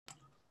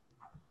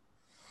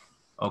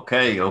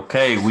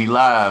Okay, we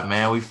live,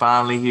 man. We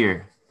finally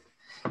here.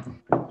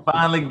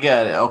 Finally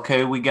got it.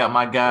 Okay, we got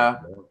my guy,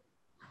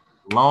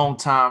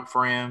 longtime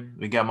friend.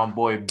 We got my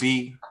boy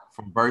B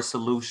from Burst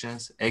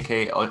Solutions,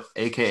 aka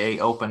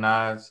Open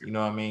Eyes. You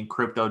know what I mean?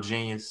 Crypto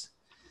genius.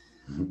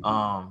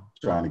 Um,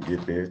 Trying to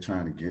get there,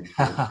 trying to get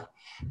there.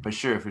 for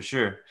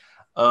sure.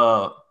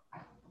 Uh,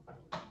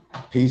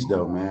 Peace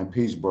though, man.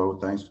 Peace, bro.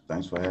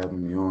 Thanks for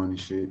having me on and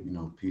shit.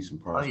 Peace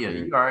and oh yeah,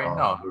 you prosperity. already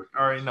know.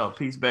 Already know.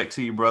 Peace back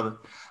to you, brother.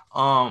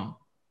 Um,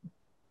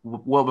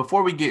 well,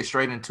 before we get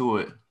straight into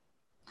it,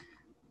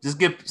 just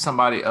give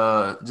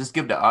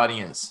the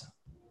audience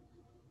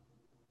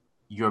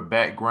your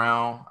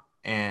background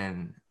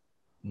and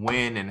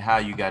when and how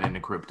you got into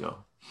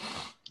crypto.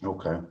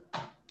 Okay.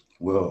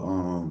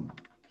 Well,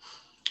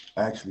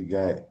 I actually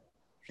got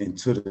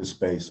into the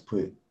space,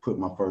 put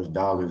my first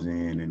dollars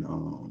in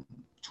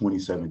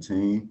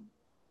 2017.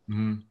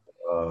 Mm-hmm.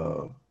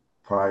 Uh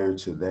Prior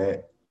to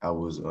that, I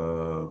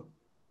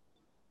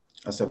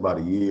said about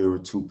a year or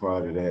two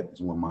prior to that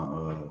is when my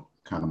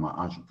kind of my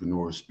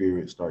entrepreneur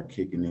spirit started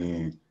kicking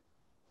in.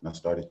 And I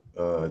started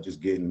just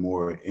getting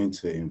more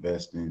into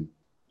investing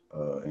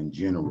in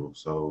general.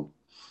 So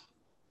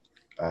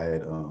I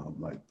had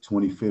like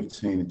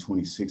 2015 and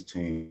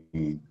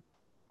 2016,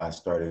 I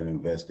started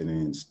investing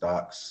in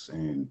stocks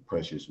and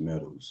precious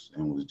metals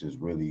and was just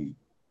really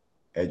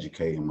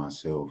educating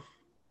myself,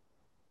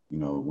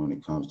 when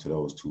it comes to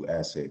those two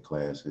asset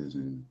classes.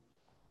 And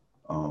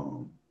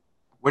um,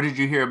 Where did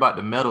you hear about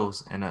the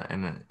metals you know what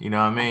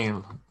I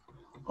mean?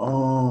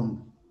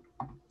 um,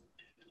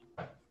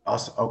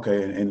 also,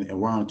 okay, and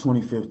around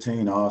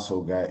 2015, I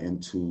also got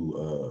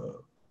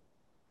into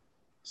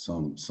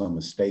some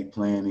estate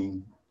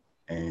planning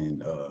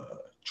and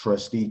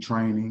trustee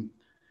training,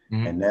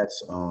 Mm-hmm. and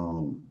that's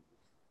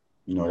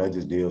that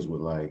just deals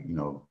with like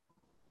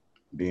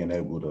being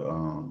able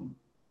to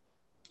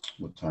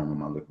what term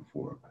am I looking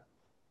for?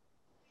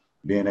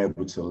 Being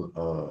able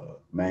to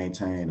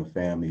maintain a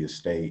family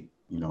estate,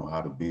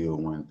 how to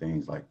build one,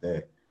 things like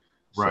that.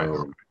 Right,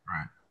 So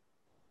right.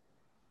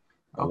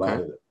 a lot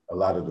Okay. of a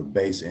lot of the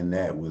base in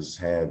that was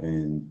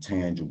having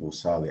tangible,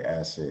 solid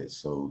assets.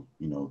 So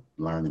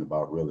learning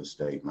about real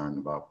estate, learning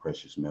about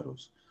precious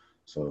metals.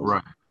 So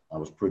Right. I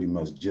was pretty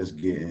much just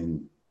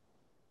getting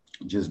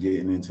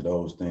into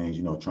those things,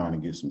 trying to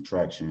get some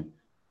traction.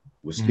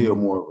 Was Mm-hmm. still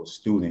more of a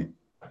student,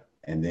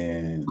 and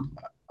then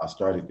I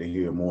started to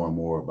hear more and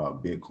more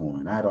about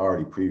Bitcoin. I had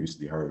already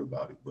previously heard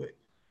about it, but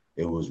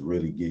it was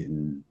really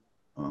getting.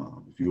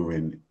 If you were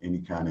in any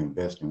kind of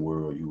investing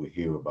world, you would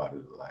hear about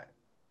it a lot,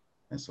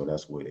 and so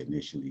that's what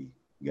initially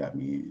got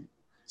me in.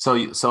 So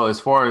as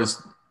far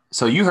as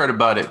so you heard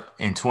about it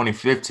in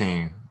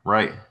 2015,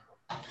 right?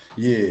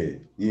 Yeah,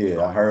 yeah,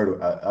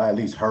 I at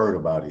least heard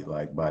about it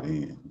like by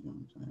then. What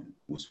I'm saying?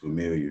 Was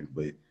familiar,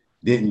 but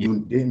didn't Yeah. do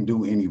didn't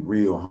do any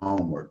real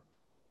homework.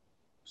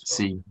 So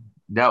See,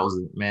 that was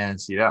man.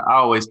 See, that I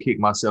always kick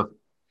myself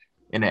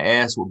in the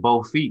ass with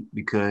both feet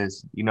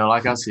because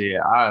like I said,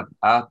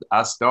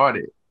 I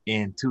started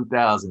in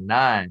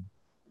 2009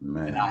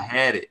 and I man,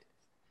 had it.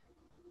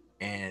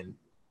 And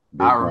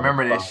I Bitcoin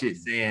remember that shit founding.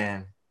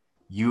 saying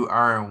you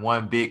earn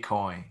one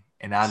Bitcoin.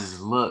 And I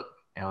just looked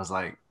and was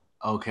like,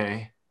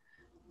 okay,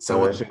 so So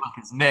what that the shit, fuck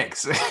is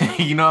next?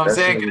 You know what I'm that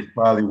saying? shit was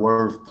probably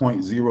worth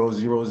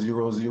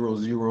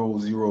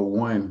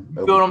 0.0000001 You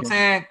of feel a what I'm penny.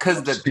 saying?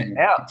 Because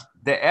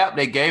the app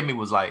they gave me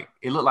was like,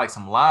 it looked like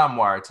some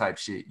LimeWire type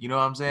shit. You know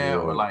what I'm saying?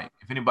 Or Yeah. like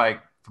if anybody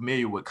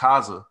familiar with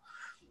Kaza,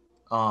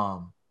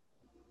 um,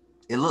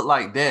 it looked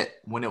like that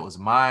when it was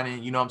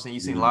mining. You know what I'm saying? You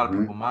seen a lot of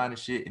people Hmm. mining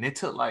shit, and it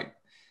took like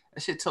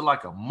that shit took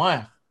like a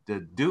month to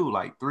do,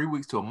 like 3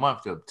 weeks to a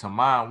month to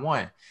mine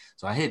one.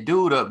 So I hit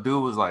dude up.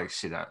 Dude was like,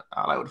 "Shit, I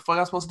like what the fuck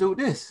I supposed to do with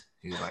this?"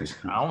 He was like,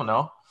 "I don't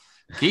know,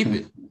 keep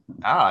it."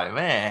 All right,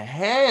 man.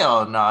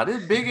 Hell no,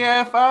 this big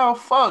ass file,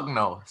 fuck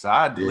no. So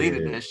I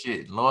deleted Yeah. that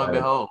shit. And lo and That,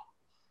 behold,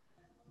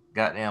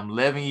 goddamn,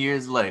 11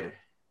 years later,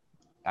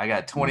 I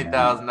got man.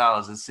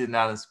 $20,000 that's sitting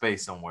out in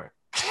space somewhere.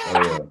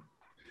 Oh yeah.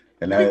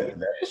 And a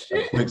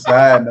Shit. quick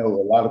side note,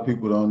 a lot of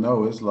people don't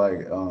know it's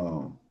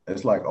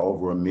like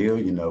over a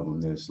million of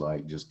them that's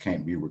like just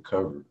can't be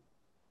recovered.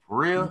 For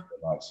real?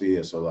 Like see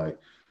it. So like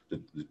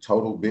the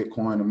total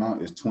Bitcoin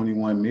amount is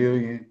 21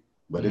 million,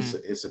 but Mm-hmm.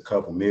 it's a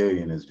couple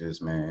million is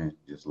just man,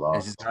 just It's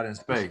lost. just out in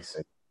space.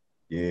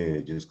 Yeah,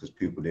 just because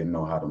people didn't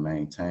know how to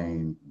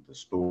maintain the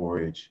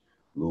storage,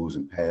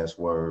 losing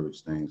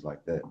passwords, things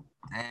like that.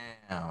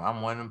 Damn,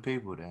 I'm one of them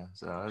people then.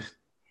 So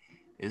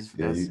it's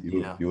Yeah, that's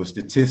you're a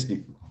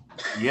statistic.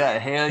 yeah,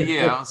 hell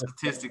yeah, I'm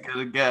statistic of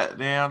the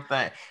goddamn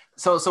thing.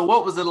 So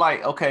what was it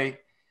like? Okay,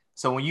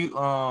 so when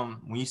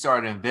you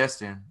started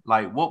investing,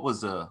 like what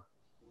was the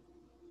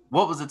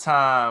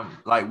time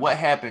like what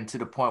happened to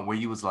the point where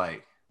you was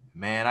like,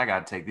 man, I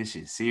gotta take this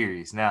shit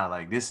serious now.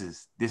 Like this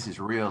is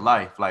real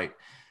life. Like,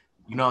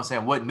 you know what I'm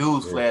saying? What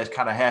news Yeah. flash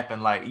kind of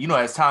happened? Like,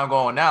 as time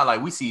going now,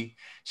 like we see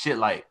shit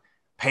like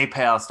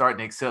PayPal starting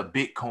to accept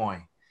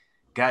Bitcoin.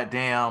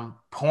 goddamn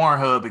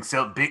Pornhub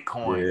accept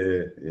Bitcoin.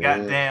 Yeah, yeah.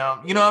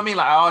 Goddamn, you know what I mean?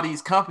 Like all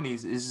these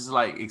companies is just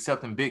like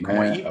accepting Bitcoin.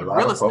 Man, Even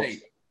real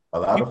estate, a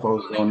lot of people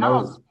folks building don't their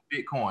houses know.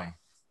 with Bitcoin.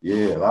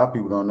 Yeah, a lot of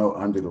people don't know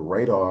under the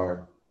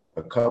radar,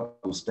 a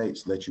couple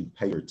states let you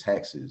pay your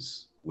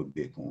taxes with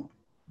Bitcoin.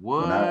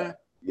 When I, What?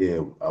 yeah,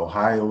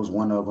 Ohio's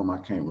one of them. I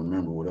can't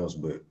remember what else,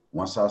 but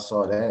once I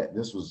saw that,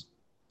 this was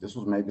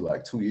maybe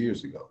like 2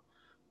 years ago.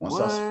 Once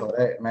I What? saw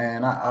that,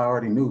 man, I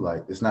already knew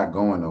like it's not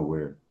going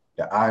nowhere.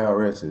 The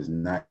IRS is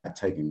not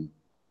taking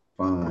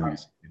Right.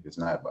 funds if it's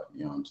not, but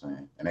you know what I'm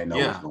saying, and they know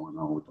what's Yeah. going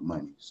on with the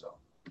money. So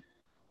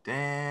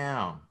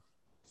Damn.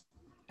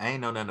 I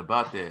ain't know nothing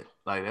about that.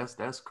 Like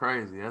that's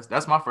crazy.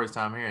 That's my first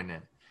time hearing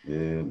that.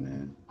 yeah,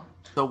 man.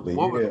 So But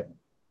what was yeah,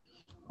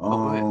 oh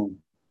go ahead.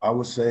 I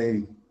would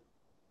say,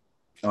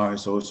 all right,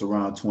 so it's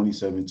around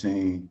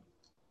 2017,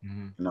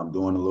 Mm-hmm. and I'm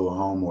doing a little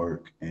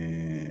homework,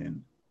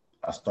 and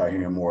I start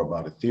hearing more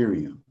about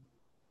Ethereum.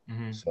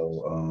 Mm-hmm.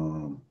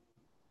 So,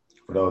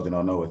 for those that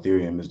don't know,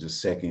 Ethereum is the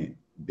second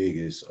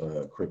biggest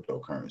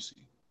cryptocurrency.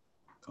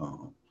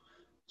 Um,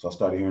 so I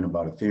started hearing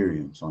about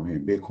Ethereum. So I'm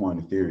hearing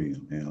Bitcoin,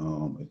 Ethereum,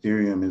 and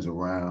Ethereum is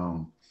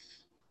around,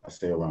 I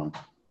say around,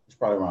 it's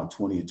probably around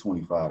 $20 to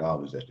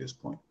 $25 at this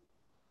point.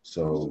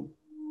 So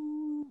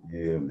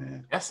yeah,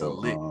 man. That's a So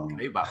lick.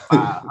 They about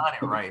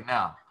 500 right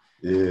now.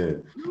 yeah.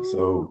 Woo.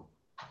 So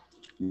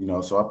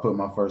so I put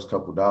my first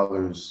couple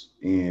dollars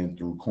in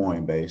through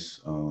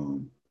Coinbase.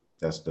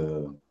 That's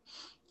the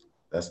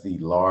that's the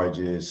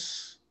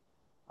largest,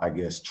 I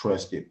guess,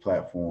 trusted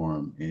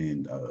platform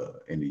in the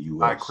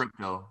Buy U.S.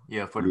 crypto.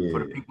 Yeah, for the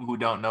Yeah, people who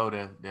don't know,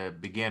 the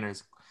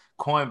beginners,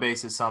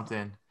 Coinbase is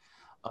something.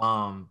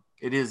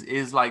 It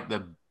is like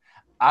the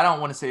I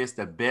don't want to say it's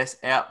the best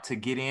app to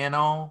get in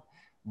on,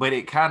 but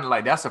it kind of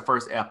like that's the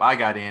first app I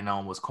got in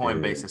on was yeah,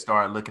 Coinbase and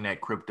started looking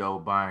at crypto,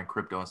 buying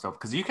crypto and stuff.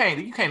 Because you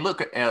can't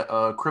look at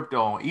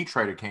crypto on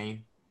eTrader, can you?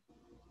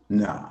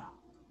 nah,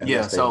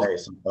 Yeah, unless they so had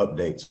some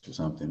updates or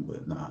something,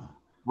 but nah.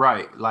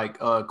 right, like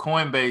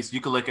Coinbase,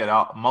 you can look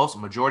at most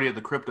majority of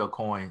the crypto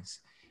coins,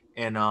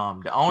 and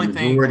the only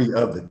thing Majority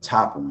of the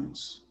top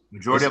ones,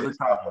 majority of the it's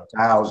like top a ones,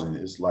 thousand.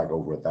 It's like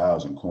over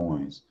 1,000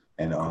 coins,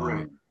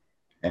 correct.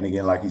 and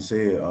again, like you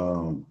said,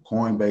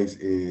 Coinbase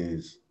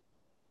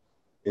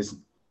it's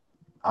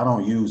I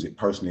don't use it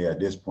personally at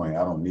this point.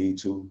 I don't need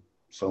to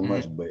so Mhm.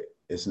 much, but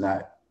it's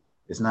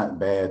not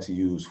bad to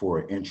use for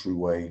an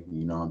entryway.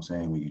 You know what I'm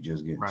saying? When you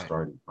just getting Right.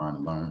 started trying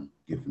to learn,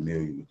 get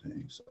familiar with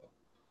things. So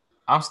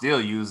I'm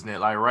still using it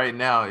like right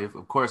now, if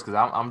of course, because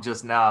I'm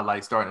just now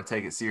like starting to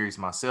take it serious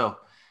myself.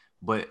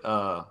 But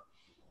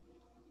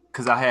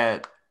because I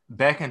had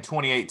back in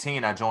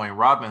 2018, I joined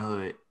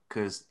Robinhood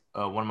because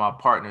one of my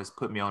partners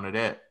put me onto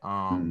that.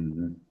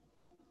 mhm.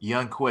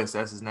 Young Quest,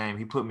 that's his name.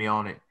 He put me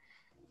on it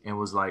and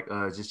was like,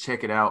 just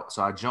check it out.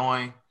 So I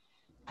joined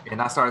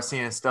and I started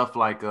seeing stuff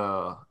like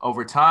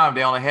over time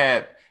they only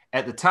had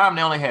at the time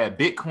they only had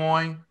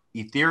Bitcoin,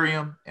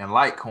 Ethereum, and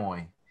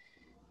Litecoin.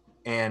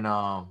 And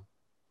I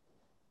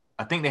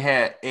think they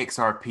had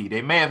XRP.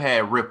 They may have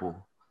had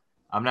Ripple.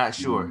 I'm not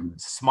sure. Mhm.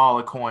 It's a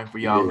smaller coin for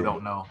y'all who Yeah,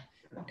 don't know.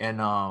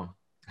 And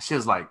she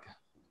was like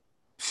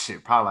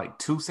shit, probably like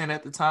 2 cents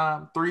at the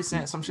time, 3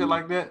 cents, some shit mhm.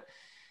 like that.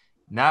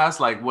 Now it's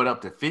like what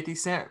up to 50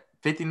 cent,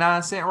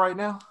 59 cent right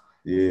now.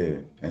 Yeah.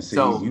 And see,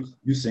 So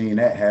you seen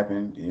that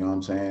happen. You know what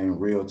I'm saying? In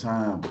real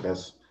time, but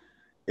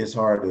it's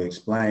hard to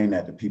explain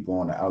that to people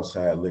on the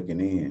outside looking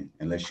in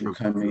unless you true,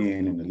 come true.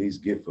 in and at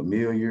least get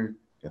familiar.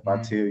 If I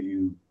Mhm. tell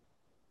you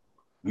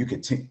you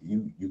could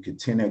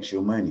 10x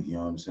your money, you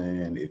know what I'm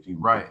saying, if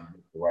Right. you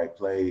get the right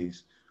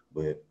plays,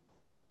 but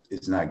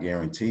it's not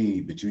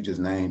guaranteed. But you just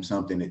name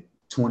something at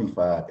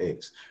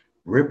 25x.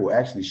 Ripple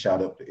actually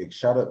shot up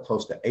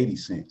close to 80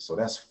 cents. So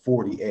that's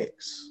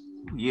 40x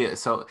Yeah.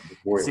 So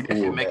before see, it that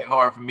should pulled make it back.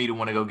 hard for me to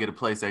want to go get a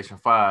PlayStation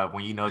 5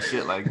 when you know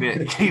shit like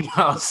that. You know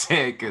what I'm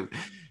saying? Because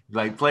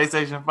like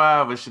PlayStation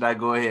 5, or should I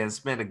go ahead and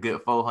spend a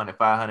good 400,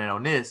 500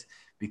 on this?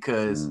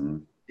 Because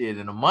Mhm.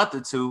 in a month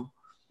or two,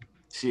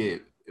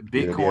 shit, You'll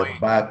be able to Bitcoin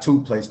buy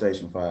two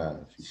PlayStation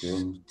 5s. You feel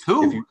me? If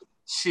two, you, you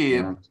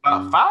shit, know what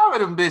about I'm five of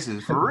them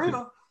bitches for saying?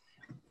 real,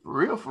 for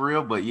real, for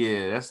real. But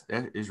yeah,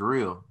 that is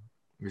real.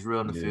 It's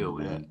real in the Yeah, field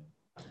with that. man.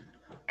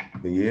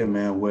 But yeah,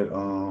 man,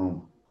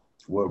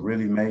 what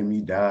really made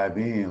me dive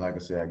in, like I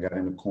said, I got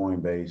into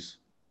Coinbase,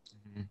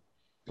 Mhm.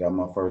 got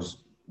my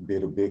first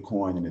bit of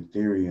Bitcoin and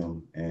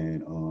Ethereum,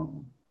 and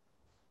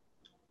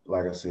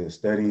like I said,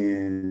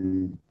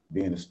 studying,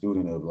 being a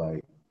student of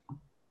like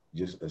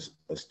just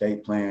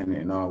estate planning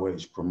and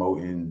always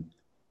promoting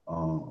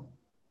um,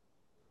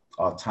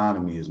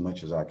 autonomy as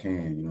much as I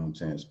can. You know what I'm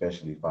saying?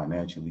 Especially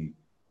financially,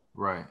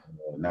 Right,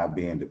 not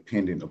being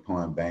dependent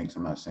upon banks.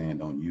 I'm not saying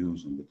don't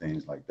use them, but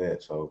things like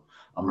that. So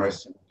I'm right,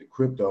 messing with the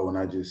crypto, and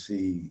I just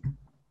see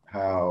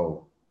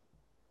how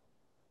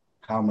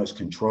how much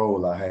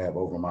control I have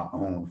over my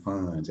own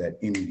funds at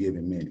any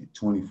given minute,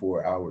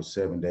 24 hours,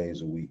 7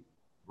 days a week.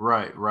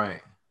 right,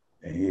 right.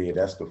 And yeah,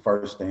 that's the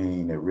first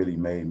thing that really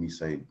made me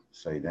say,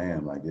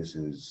 damn, like this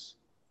is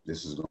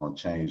gonna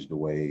change the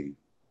way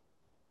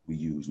we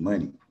use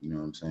money. You know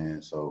what I'm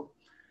saying? So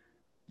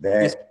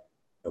that,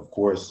 of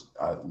course,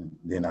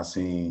 then I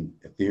seen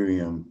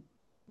Ethereum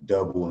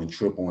double and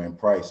triple in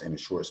price in a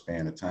short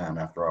span of time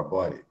after I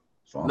bought it.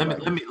 So I'm like,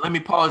 let me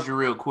pause you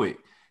real quick.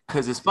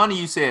 Cause it's funny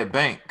you said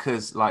bank,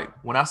 cause like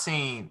when I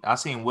seen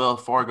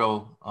Wells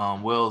Fargo,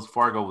 Wells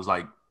Fargo was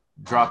like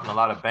dropping a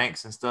lot of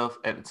banks and stuff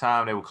at the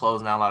time. They were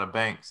closing down a lot of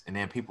banks, and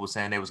then people were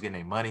saying they was getting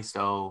their money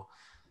stole.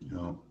 you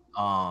know,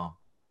 Um,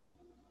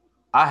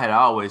 I had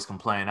always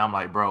complained. I'm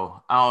like,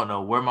 bro, I don't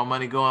know where my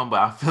money going, but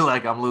I feel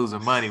like I'm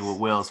losing money with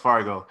Wells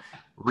Fargo.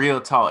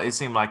 Real talk. It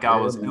seemed like yeah,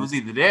 it man. was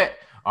either that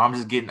or I'm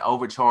just getting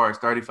overcharged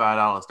 $35,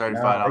 Now they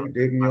 $35. can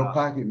dig in your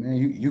pocket, man.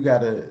 You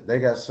gotta. They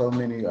got so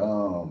many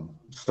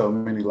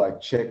like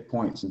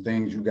checkpoints and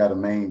things you gotta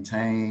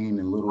maintain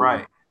and little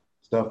Right.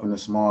 stuff in the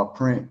small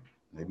print.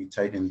 They be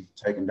taking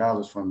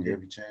dollars from you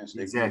every chance they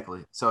get.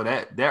 Exactly. So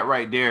that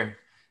right there,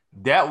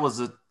 that was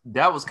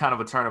kind of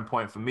a turning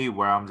point for me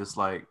where I'm just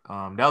like,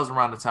 that was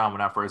around the time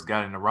when I first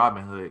got into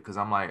Robinhood because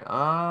I'm like,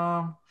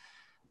 I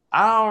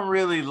don't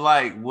really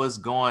like what's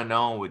going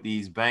on with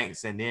these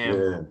banks. And then,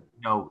 Yeah,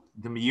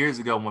 them years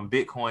ago when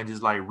Bitcoin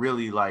just like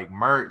really like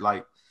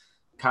like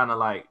kind of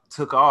like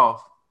took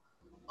off,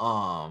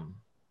 um,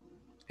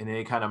 and then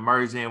it kind of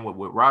merged in with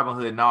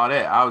Robinhood and all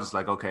that. I was just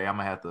like, okay, I'm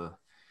gonna have to.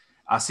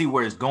 I see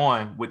where it's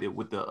going with it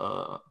with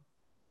the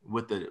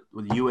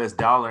U.S.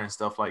 dollar and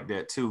stuff like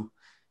that too.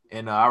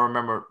 And I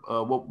remember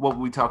what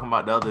we talking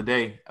about the other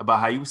day about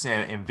how you were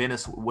saying in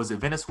was it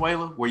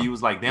Venezuela where you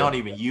was like they don't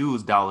even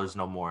use dollars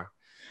no more.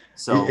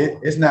 So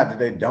it's not that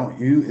they don't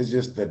use. It's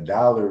just the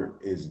dollar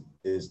is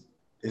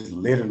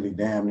literally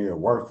damn near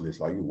worthless.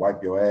 Like you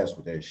wipe your ass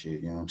with that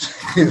shit. You know what I'm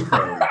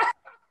saying?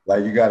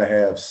 Like you got to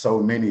have so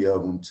many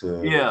of them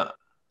yeah,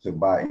 to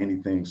buy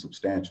anything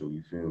substantial.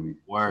 You feel me?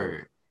 So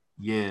word,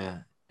 yeah.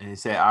 And it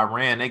said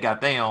Iran they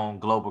got their own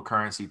global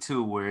currency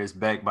too, where it's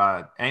backed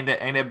by ain't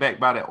that backed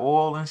by the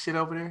oil and shit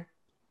over there?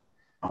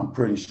 I'm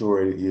pretty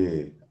sure.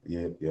 Yeah,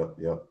 yep.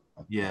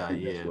 I Yeah,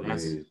 think that's yeah. what it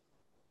is.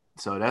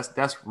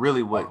 That's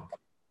really what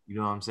you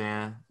know what I'm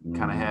saying.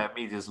 Kind of Mm-hmm. had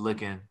me just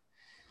looking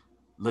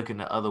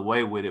the other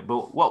way with it.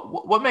 But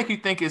what make you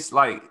think it's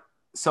like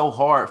so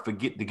hard for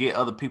to get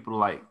other people to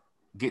like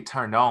get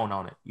turned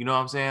on it? You know what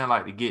I'm saying?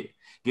 Like to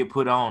get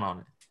put on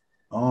it.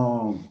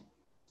 Um,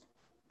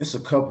 it's a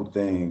couple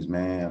things,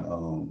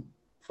 man.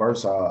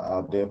 First,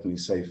 I'll definitely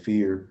say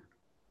fear.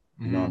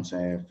 You know what I'm Mm-hmm.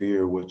 saying?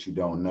 Fear of what you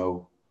don't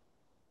know.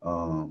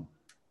 Um,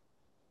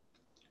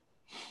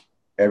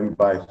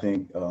 everybody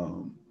think,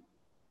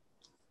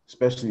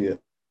 especially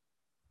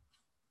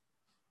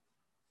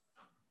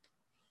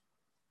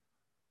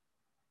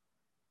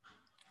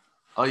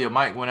Oh, your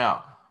mic went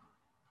out.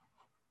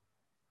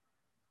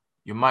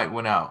 Your mic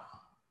went out.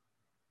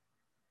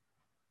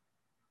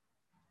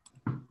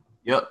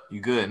 Yep,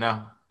 you good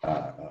now.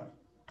 uh,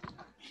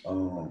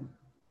 um,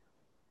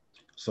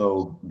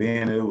 so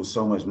being there was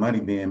so much money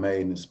being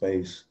made in the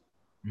space,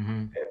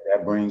 Mm-hmm.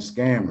 that brings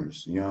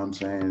scammers. You know what I'm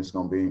saying? It's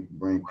gonna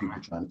bring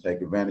people trying to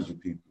take advantage of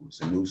people. It's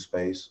a new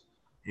space.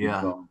 People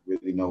Yeah. don't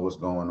really know what's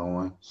going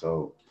on.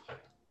 So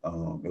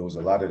there was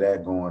a lot of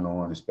that going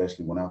on,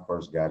 especially when I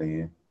first got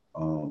in.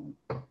 Um,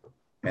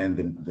 and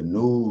the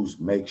news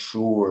make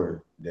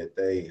sure that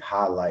they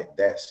highlight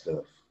that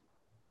stuff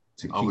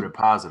to Over the keep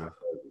positive.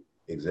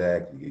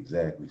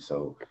 exactly.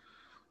 So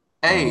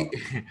Hey,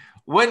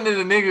 wasn't it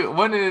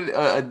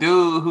a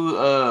dude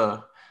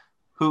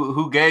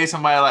who gave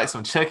somebody like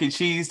some Chuck E.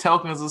 Cheese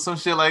tokens or some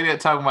shit like that,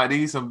 talking about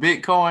these some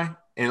Bitcoin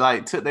and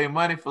like took their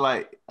money for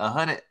like a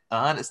hundred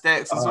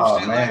stacks or some oh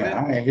shit like man, that.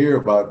 I ain't hear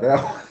about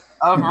that.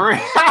 Oh, for real.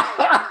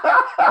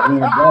 I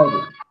wouldn't doubt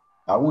it.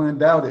 I wouldn't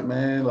doubt it,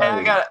 man.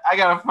 Hey, Like I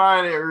gotta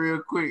find it real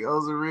quick. It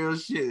was a real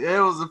shit. It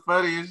was the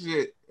funniest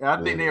shit. And I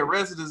think they yeah,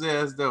 arrested his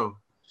ass though.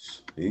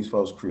 these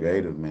folks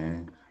creative,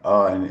 man.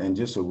 And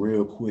just a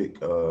real quick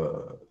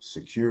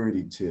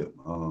security tip.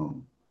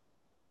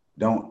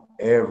 Don't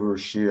ever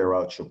share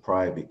out your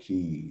private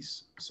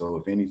keys. So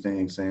if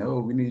anything saying, oh,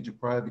 we need your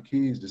private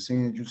keys to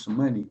send you some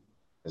money,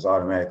 it's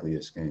automatically a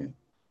scam.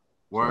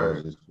 So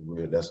that's Word. just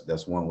weird.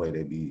 That's one way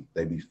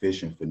they be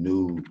fishing for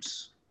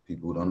noobs,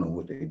 people who don't know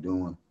what they're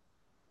doing.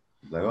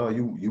 Like, oh,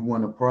 you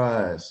won a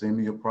prize, send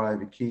me your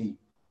private key,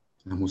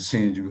 and we'll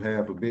send you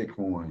half a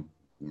Bitcoin.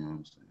 You know what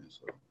I'm saying?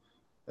 So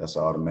that's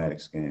an automatic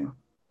scam.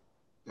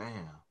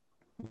 Damn.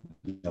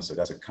 That's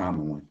a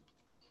common one.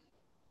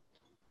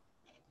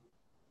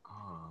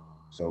 Oh,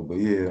 So, but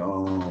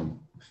yeah,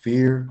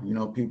 fear. You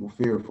know, people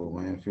fearful,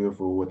 man.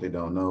 Fearful of what they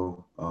don't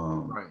know.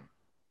 right.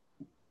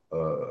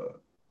 Uh,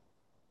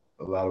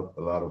 a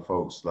lot of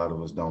folks, a lot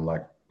of us don't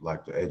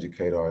like to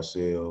educate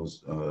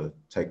ourselves.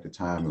 Take the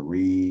time to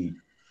read.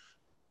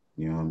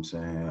 You know what I'm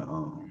saying?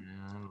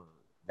 Man, look,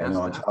 And that's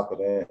that's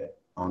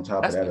on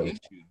top of that's that, the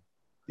issue.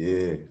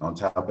 yeah, on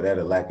top of that,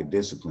 a lack of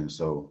discipline.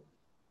 So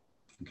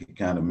you can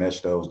kind of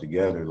mesh those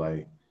together.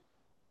 Like,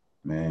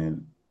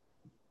 man,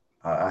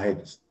 I hate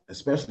this,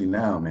 especially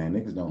now, man.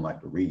 Niggas don't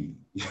like to read.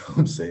 You know what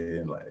I'm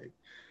saying? Like,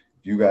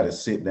 you got to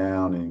sit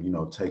down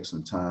and take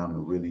some time to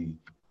really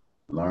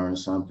learn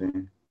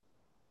something,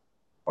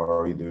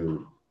 or either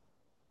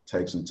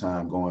take some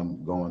time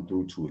going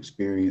through to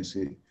experience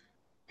it.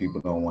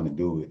 People don't want to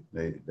do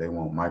it. They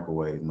want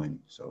microwave money.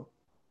 So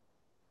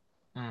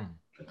Mm.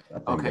 I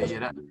think Okay, that's yeah,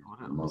 what that. it is for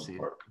the Let me most see.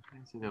 part. Let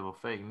me see that was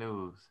fake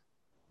news.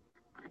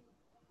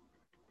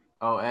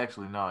 Oh,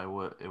 actually,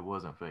 no, it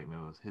wasn't fake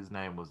news. His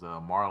name was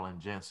Marlon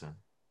Jensen.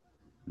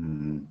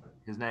 Mm-hmm.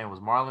 His name was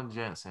Marlon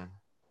Jensen,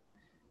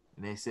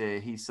 and they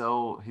said he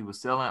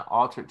was selling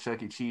altered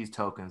Chuck E. Cheese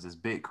tokens as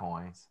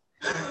bitcoins.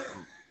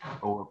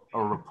 Or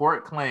a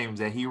report claims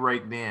that he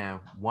raked in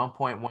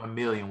 1.1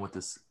 million with the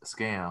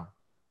scam.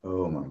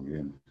 Oh my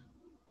goodness.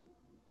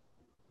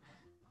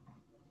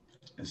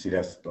 And see,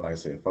 that's like I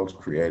said, folks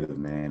creative,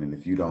 man. And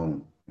if you're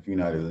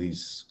not at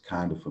least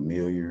kind of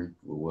familiar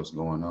with what's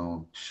going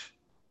on,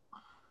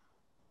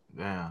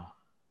 Yeah,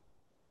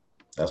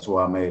 that's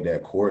why I made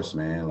that course,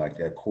 man. Like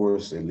that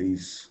course, at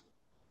least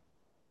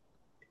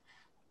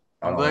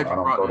I'm glad I you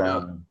don't brought go that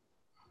up. down.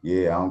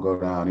 Yeah, I don't go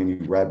down any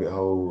rabbit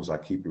holes. I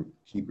keep it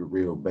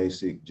real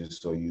basic,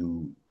 just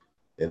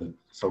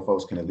so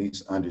folks can at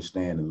least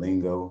understand the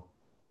lingo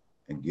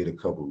and get a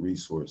couple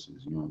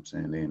resources. You know what I'm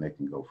saying? Then they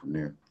can go from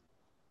there.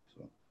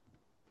 So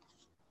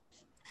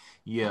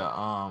Yeah,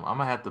 I'm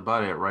gonna have to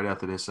buy that right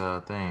after this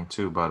thing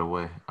too. By the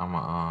way,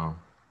 I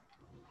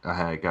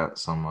had got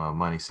some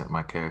money sent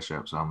my cash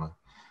app, so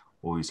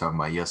what we was talking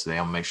about yesterday.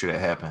 I'm gonna make sure that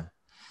happen.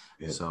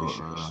 yeah, So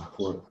appreciate the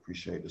support.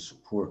 Appreciate the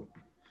support.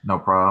 no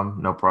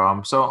problem, no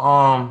problem. So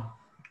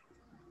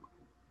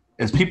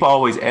as people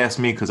always ask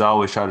me, because I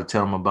always try to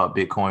tell them about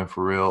Bitcoin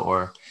for real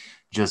or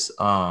just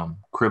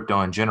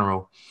crypto in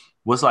general.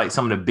 What's like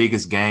some of the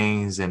biggest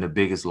gains and the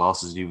biggest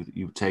losses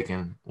you've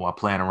taken while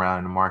playing around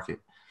in the market?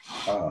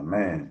 Oh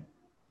man,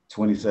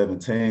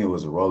 2017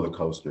 was a roller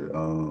coaster.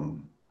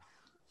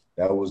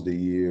 That was the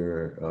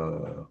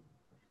year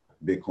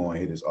Bitcoin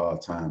hit its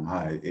all-time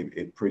high.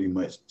 It pretty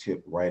much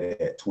tipped right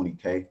at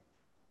 20K.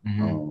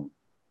 Mm-hmm.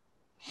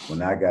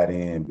 When I got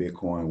in,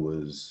 Bitcoin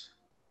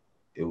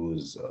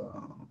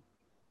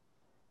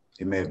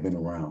it may have been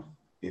around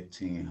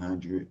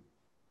 1,500.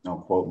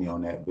 Don't quote me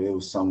on that, but it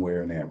was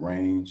somewhere in that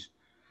range.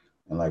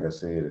 And like I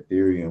said,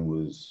 Ethereum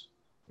was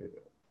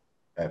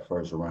at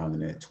first around in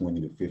that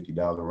 $20 to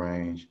 $50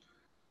 range.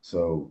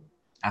 So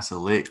That's a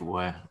lick,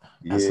 boy.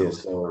 That's a yeah, lick for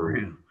so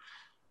real.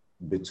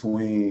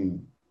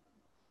 between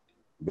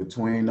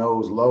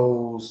those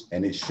lows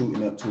and it's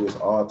shooting up to its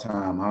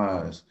all-time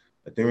highs,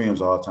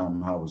 Ethereum's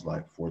all-time high was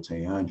like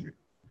 1,400,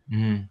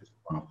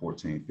 Mm-hmm. around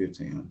 14,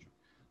 1,500.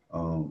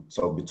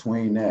 So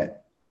between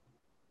that,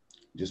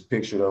 just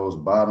picture those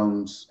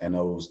bottoms and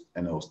those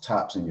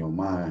tops in your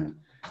mind.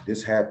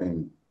 This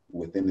happened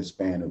within the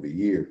span of a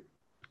year.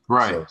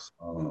 Right.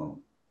 So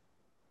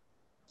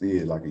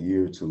yeah, like a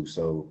year or two.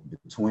 So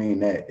between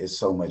that, it's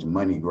so much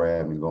money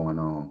grabbing going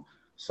on,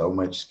 so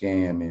much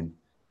scamming.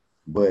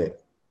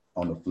 But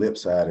on the flip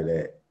side of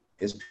that,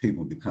 it's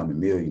people becoming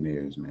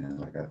millionaires, man.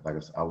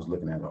 I was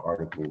looking at an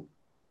article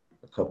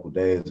a couple of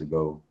days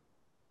ago.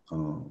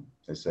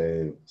 They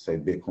say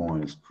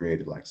Bitcoin has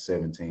created like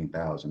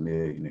 17,000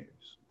 millionaires.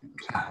 You know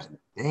what I'm God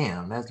saying?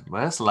 damn,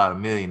 that's a lot of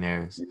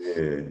millionaires.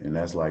 Yeah, and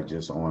that's like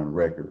just on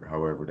record,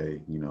 however they,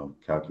 Was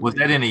calculate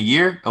that it. in a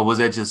year or was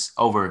that just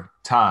over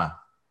time?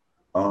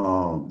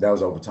 That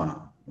was over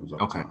time. It was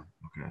over Okay, time.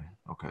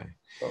 okay.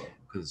 So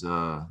Because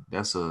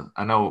that's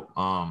I know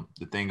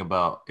the thing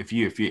about if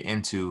you're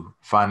into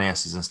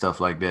finances and stuff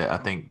like that, I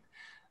think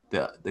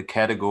the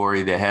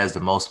category that has the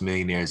most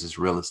millionaires is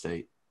real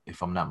estate,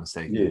 if I'm not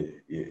mistaken.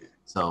 yeah, yeah.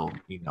 So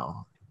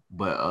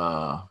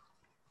but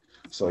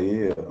So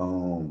yeah,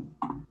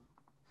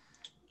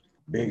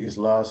 biggest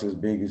losses,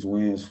 biggest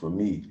wins for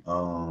me.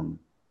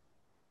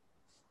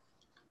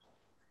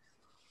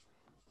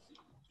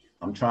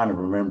 I'm trying to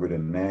remember the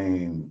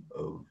name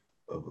of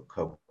a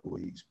couple of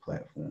these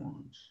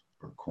platforms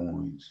or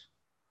coins.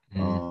 mm,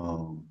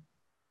 Um,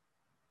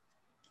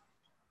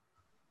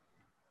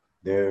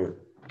 there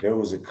there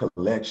was a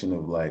collection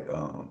of like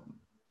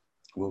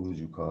what would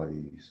you call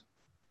these?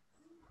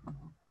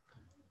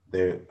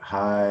 They're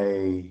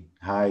high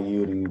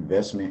yielding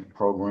investment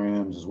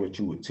programs is what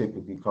you would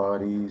typically call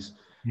these.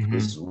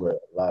 This mhm. is where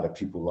a lot of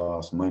people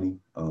lost money.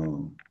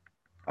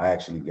 I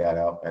actually got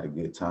out at a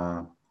good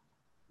time,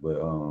 but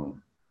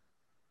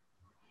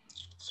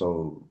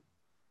so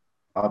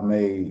I've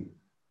made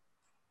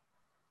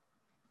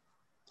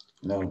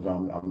no,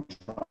 I'm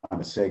trying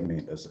to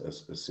segment a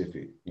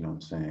specific, you know what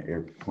I'm saying,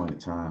 every point in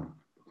time.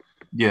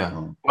 Yeah.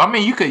 Um, Well, I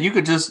mean, you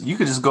could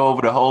just go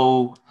over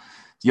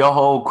your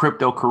whole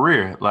crypto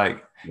career. yeah,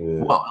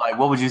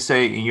 What would you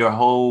say in your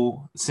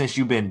whole since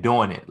you've been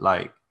doing it?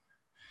 Like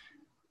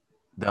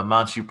the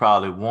amount you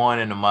probably won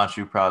and the amount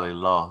you probably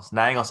lost.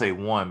 Now I ain't gonna say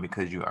won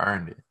because you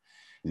earned it.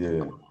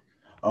 yeah.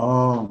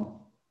 Um,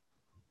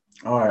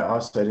 all right,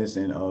 I'll say this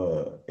in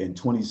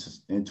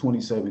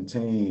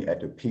 2017 at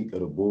the peak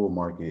of the bull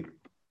market.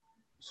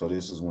 So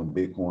this is when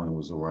Bitcoin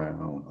was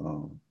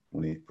around,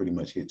 when it pretty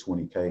much hit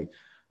 20K.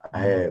 I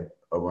Mhm. had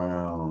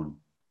around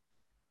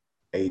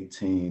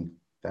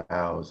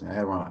 18,000. I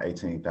had around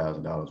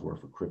 $18,000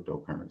 worth of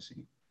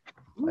cryptocurrency.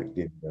 Like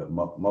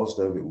most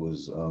of it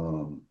was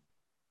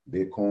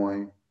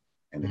Bitcoin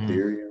and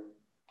Ethereum.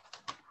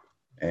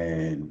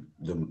 And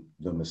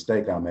the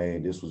mistake I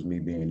made, this was me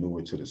being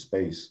newer to the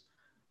space,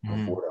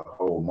 before the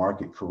whole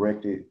market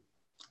corrected,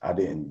 I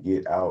didn't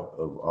get out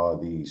of all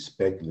these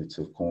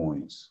speculative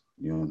coins.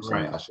 You know what I'm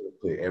saying? I should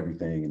have put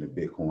everything into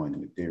Bitcoin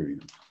and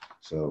Ethereum.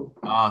 So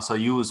so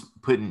you was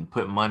putting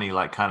money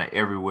like kind of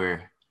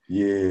everywhere.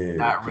 Yeah.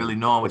 Not really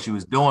knowing what you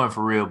was doing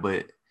for real,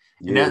 but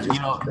yeah, that's,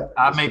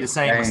 I made the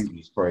same mistake.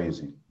 It's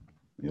crazy.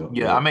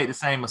 I made the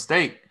same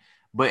mistake,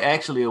 but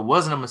actually it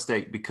wasn't a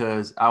mistake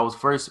because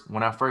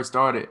when I first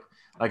started,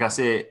 like I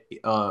said,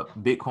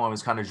 Bitcoin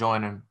was kind of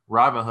joining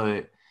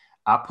Robinhood.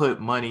 I put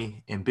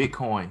money in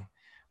Bitcoin,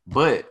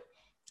 but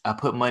I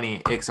put money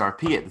in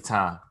XRP at the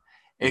time.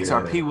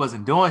 XRP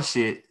wasn't doing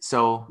shit,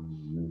 so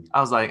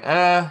I was like,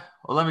 well,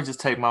 let me just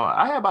take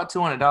I had about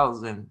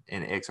 $200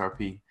 in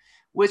XRP,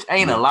 which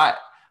ain't a lot,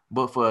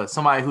 but for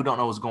somebody who don't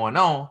know what's going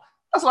on,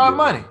 that's a lot of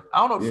money. I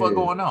don't know what the fuck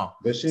going on.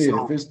 But shit,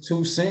 so, if it's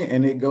 2 cents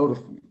and it go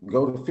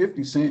to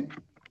 50 cents,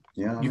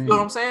 you feel what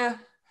I'm saying?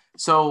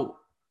 So,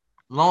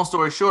 long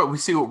story short, we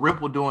see what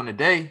Ripple doing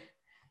today,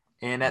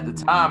 and at the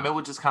time, it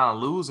was just kind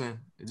of losing,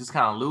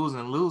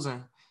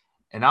 losing.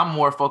 And I'm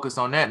more focused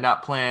on that,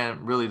 not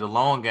playing really the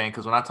long game.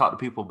 Because when I talk to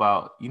people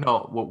about,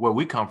 where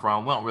we come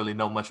from, we don't really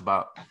know much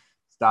about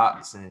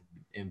stocks and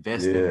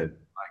investing and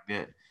like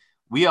that.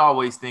 We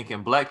always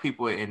thinking, Black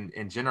people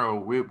in general,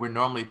 we're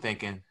normally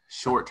thinking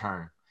short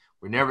term.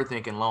 We're never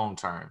thinking long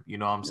term. You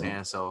know what I'm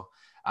saying? So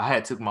I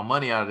had took my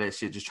money out of that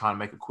shit just trying to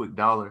make a quick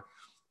dollar.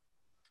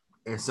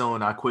 And so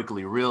I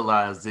quickly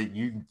realized that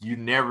you're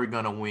never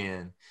gonna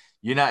win.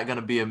 You're not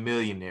gonna be a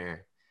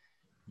millionaire.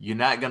 You're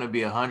not gonna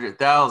be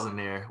 100,000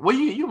 there. Well,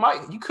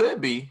 you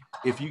could be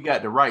if you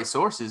got the right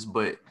sources,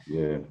 but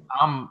you're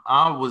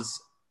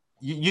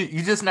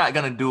just not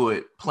gonna do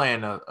it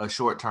playing a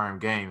short term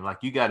game. Like,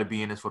 you got to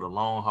be in this for the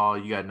long haul.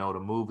 You got to know the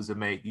moves to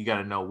make. You got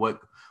to know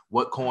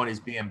what coin is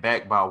being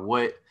backed by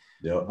what.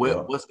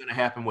 What's gonna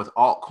happen with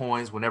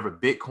altcoins whenever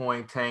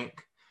Bitcoin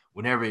tank,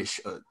 whenever it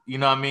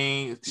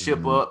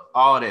ship up,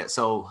 all that.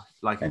 So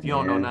like, if you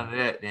don't know none of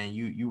that, then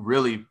you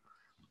really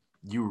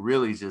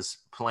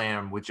just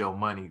playing with your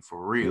money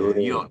for real.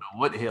 You don't know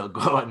what the hell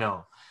going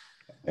on.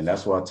 And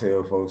that's why I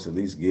tell folks, at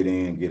least get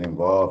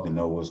involved and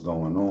know what's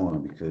going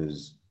on,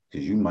 because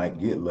you might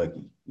get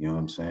lucky. You know what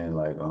I'm saying?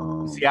 Like,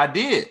 see, I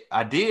did.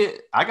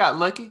 I got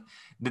lucky.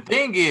 The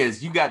thing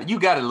is, you got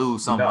to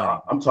lose some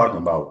money. I'm talking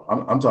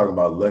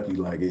about lucky.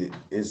 Like,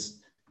 it's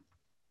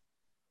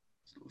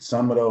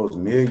some of those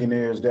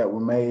millionaires that were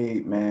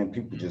made, man,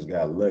 people just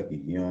got lucky.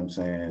 You know what I'm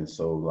saying?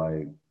 So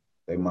like,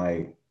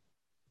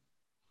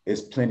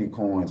 it's plenty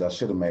coins. I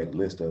should have made a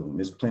list of them.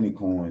 It's plenty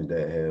coins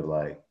that have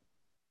like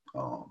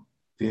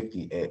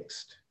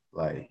 50x'd,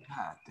 like,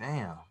 God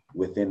damn,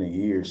 within a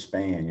year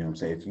span. You know what I'm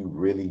saying? If you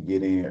really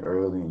get in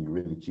early and you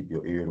really keep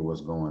your ear to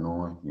what's going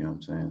on, you know what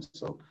I'm saying?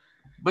 So,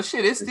 but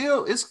shit, it's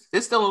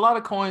still a lot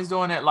of coins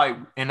doing that. Like,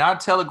 in our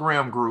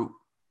Telegram group,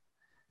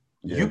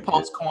 you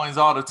post coins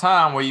all the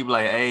time where you be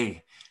like,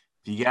 hey,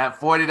 if you got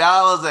 $40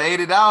 or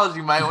 $80,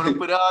 you might want to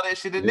put all that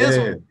shit in this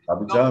one.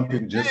 I'll be telling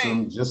people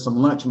just some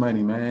lunch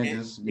money, man.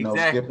 Just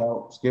skip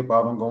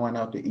out on going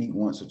out to eat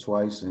once or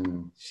twice,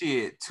 and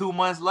shit. 2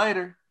 months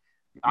later,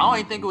 I don't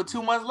even think it was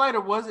 2 months later,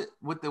 was it?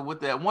 With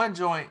that one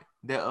joint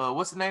that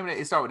what's the name of it?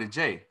 It started with a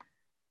J.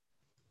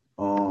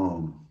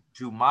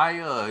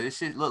 Jumaya. This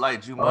shit look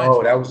like Jumanji.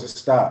 Oh, that was a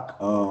stock.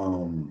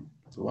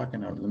 So let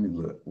me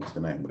look. What's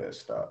the name of that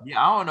stock?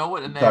 Yeah, I don't know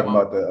what the name. Talking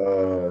about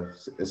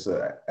it's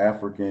an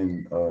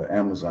African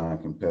Amazon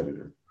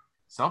competitor.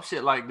 Some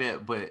shit like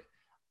that, but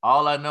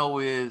all I know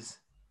is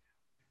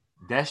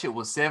that shit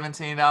was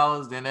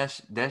 $17. Then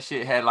that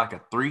shit had like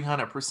a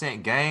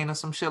 300% gain or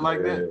some shit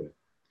like that.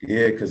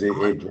 Yeah, because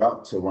it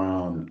dropped to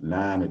around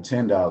 $9 or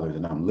 $10,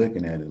 and I'm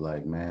looking at it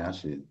like, man, I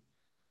should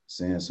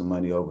send some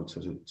money over to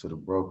the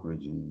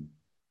brokerage,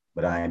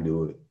 but I ain't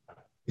do it.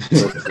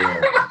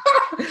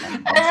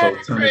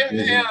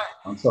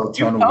 I'm so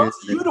tunnel vision.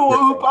 You the one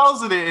who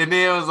posted it, and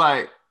then it was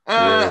like,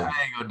 I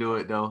ain't gonna do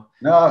it though.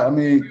 No, I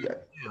mean,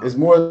 it's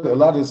more, a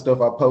lot of the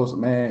stuff I post,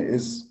 man,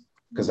 is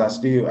because I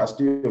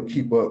still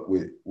keep up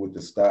with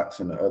the stocks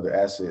and the other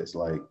assets.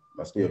 Like,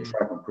 I still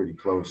track them pretty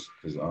close,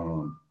 because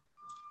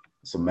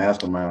it's a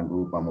mastermind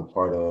group I'm a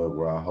part of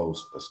where I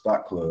host a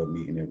stock club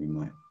meeting every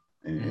month,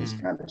 and it's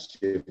kind of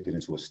shifted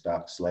into a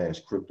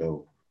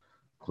stock/crypto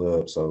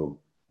club. So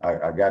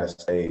I gotta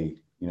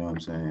stay, you know what I'm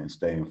saying,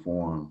 stay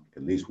informed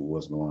at least with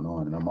what's going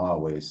on, and I'm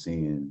always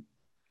seeing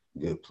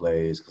good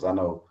plays, because I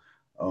know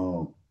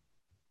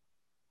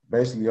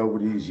basically over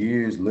these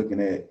years looking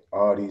at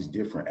all these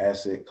different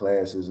asset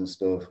classes and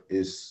stuff,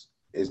 it's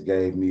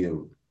gave me a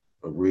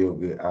real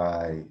good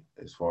eye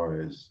as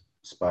far as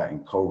spotting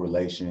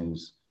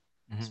correlations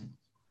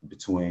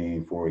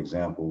between, for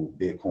example,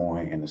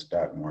 Bitcoin and the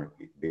stock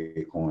market,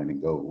 Bitcoin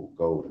and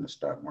gold in the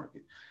stock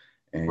market,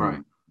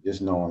 and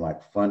just knowing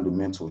like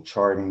fundamental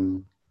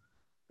charting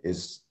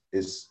is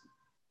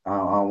I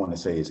don't want to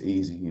say it's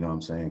easy, you know what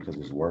I'm saying, because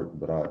it's work,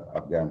 but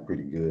I've gotten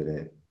pretty good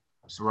at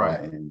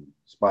Right.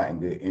 spotting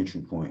good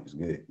entry points,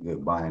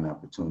 good buying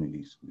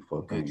opportunities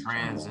before Good things turn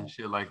trends and around.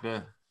 shit like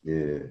that.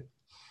 Yeah.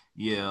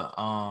 Yeah.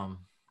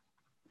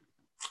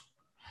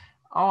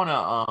 I want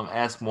to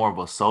ask more of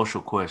a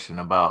social question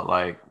about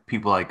like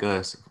people like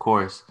us, of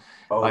course.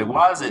 Like, Oh,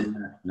 why is it?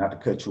 not to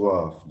cut you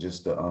off,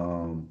 just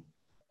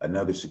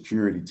another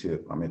security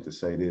tip. I meant to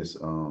say this,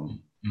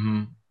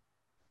 Mhm.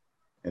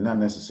 and not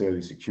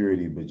necessarily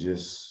security, but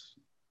just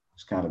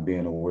kind of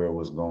being aware of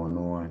what's going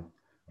on.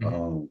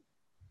 Mhm.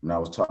 When I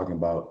was talking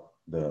about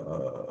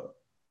the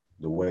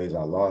ways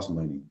I lost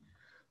money,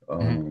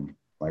 Mhm.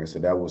 like I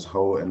said, that was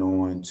holding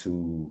on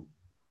to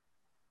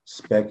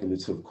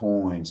speculative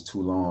coins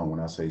too long. When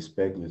I say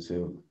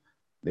speculative,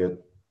 they're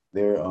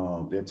they're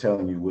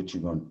telling you what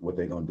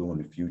they're gonna do in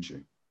the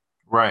future.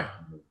 Right.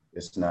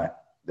 It's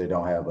not, they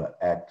don't have an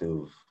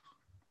active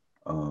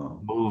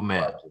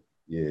Movement. project.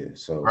 Yeah.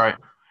 Right.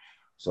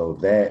 So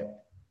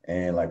that,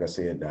 and like I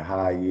said, the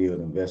high yield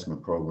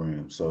investment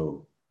program.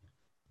 So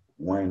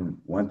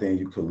one thing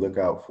you could look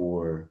out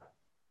for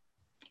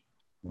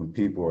when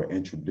people are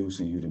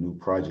introducing you to new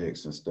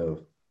projects and stuff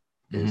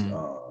is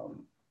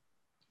Mhm.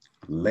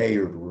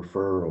 layered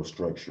referral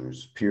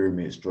structures,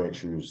 pyramid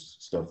structures,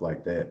 stuff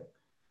like that.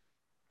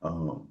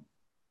 Um,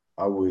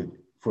 I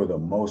would, for the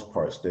most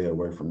part, stay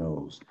away from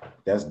those.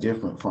 That's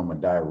different from a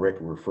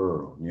direct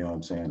referral. You know what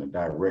I'm saying? A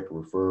direct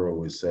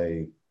referral is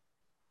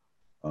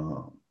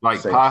Like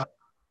say, pie.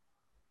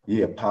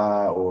 yeah,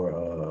 Pi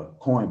or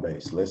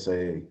Coinbase. Let's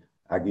say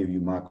I give you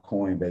my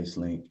Coinbase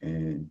link,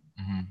 and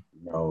Mhm.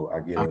 I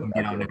get I a can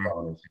I get on get a there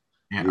bonus.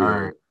 and Yeah,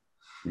 earn.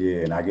 yeah,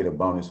 and I get a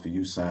bonus for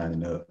you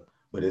signing up.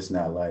 But it's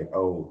not like,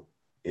 oh,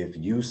 if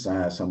you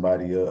sign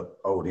somebody up,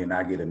 oh, then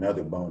I get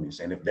another bonus.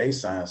 And if they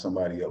sign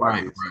somebody up, I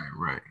Right. get, Right.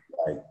 Right.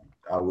 like,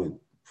 I would,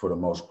 for the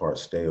most part,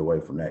 stay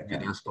away from that Yeah,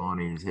 kind of that's stuff.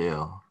 funny as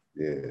hell.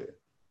 Yeah.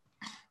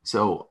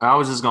 So I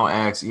was just gonna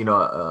ask,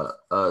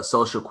 a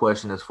social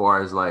question as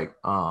far as like,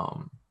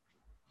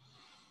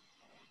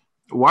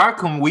 why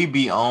can we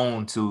be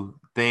on to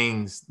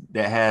things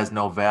that has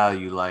no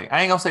value? Like,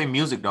 I ain't gonna say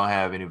music don't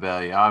have any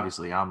value.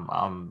 Obviously,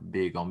 I'm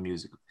big on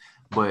music,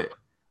 but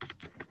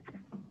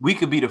we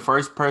could be the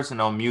first person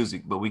on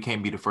music, but we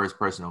can't be the first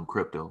person on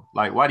crypto.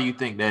 Like, why do you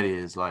think that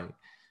is? Like,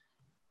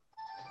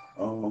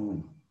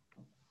 Um,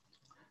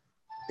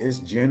 it's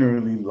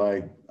generally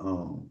like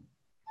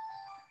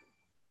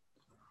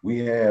we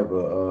have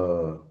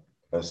a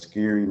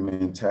scary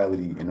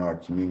mentality in our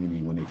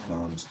community when it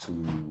comes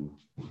to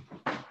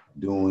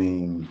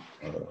doing,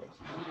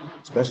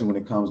 especially when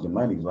it comes to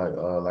money. Like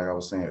I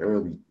was saying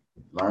earlier,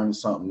 learn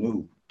something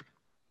new.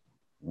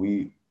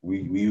 We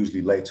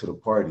usually late to the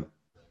party.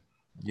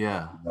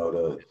 yeah,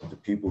 The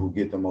people who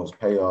get the most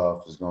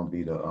payoff is going to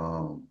be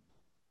the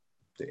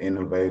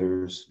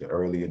innovators, the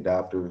early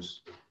adopters.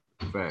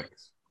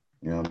 facts.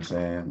 You know what I'm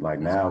saying? Like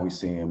now we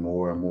seeing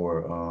more and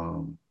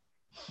more.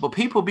 But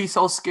people be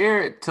so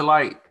scared to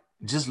like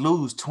just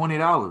lose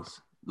 $20.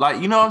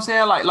 Like, you know what I'm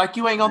saying? Like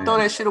you ain't gonna throw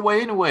Man, that shit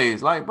away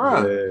anyways. Like,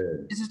 bruh,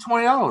 yeah, this is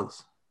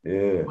 $20.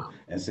 yeah.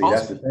 And see,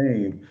 that's Most the people.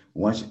 thing.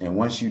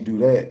 Once you do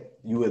that,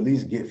 you at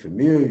least get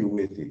familiar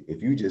with it.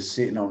 If you just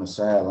sitting on the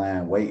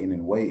sideline waiting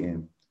and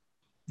waiting,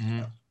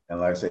 Mhm. and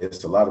like I said,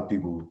 it's a lot of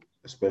people,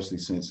 especially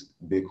since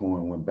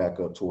Bitcoin went back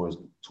up towards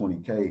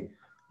 20K,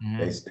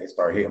 they Mhm.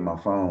 start hitting my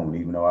phone,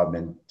 even though I've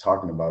been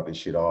talking about this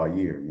shit all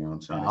year. You know what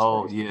I'm saying? They start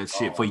Oh hitting yeah, my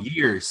shit for phone.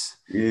 years.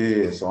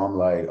 Yeah, so I'm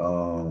like,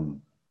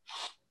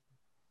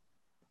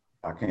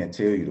 I can't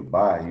tell you to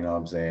buy. You know what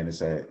I'm saying?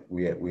 It's at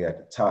we at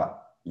the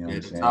top. You know what Yeah,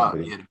 I'm the saying? top,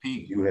 But yeah, the if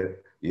peak. you had,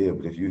 yeah,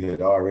 but if you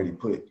had already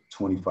put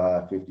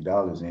 25,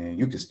 $50 in,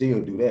 you could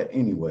still do that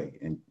anyway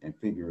and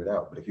figure it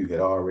out. But if you had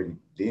already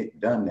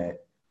done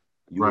that,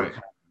 you would Right.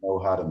 kind of know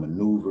how to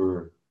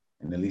maneuver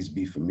and at least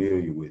be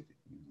familiar with it.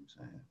 You know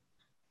what I'm saying?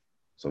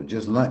 So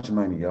just lunch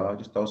money, y'all.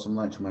 Just throw some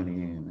lunch money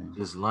in, man.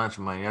 Just lunch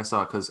money. That's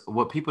all. Because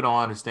what people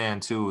don't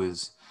understand too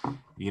is,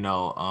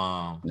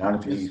 Not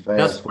if you eat just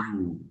fast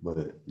food,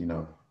 but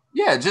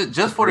yeah,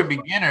 just for the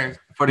beginners,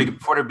 for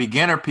the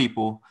beginner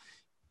people,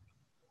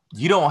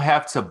 you don't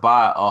have to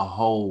buy a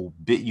whole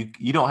bit.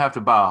 You don't have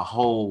to buy a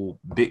whole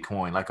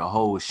Bitcoin, like a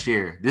whole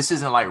share. This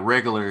isn't like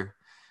regular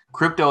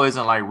crypto.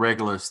 Isn't like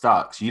regular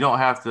stocks. You don't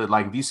have to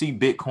like if you see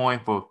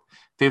Bitcoin for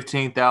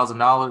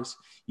 $15,000,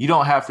 you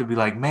don't have to be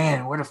like,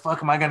 man, where the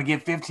fuck am I gonna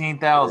get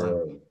 15,000?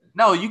 right.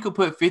 No, you could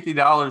put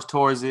 $50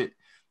 towards it,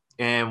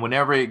 and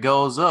whenever it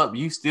goes up,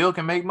 you still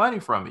can make money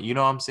from it. You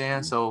know what I'm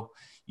saying? So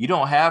you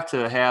don't have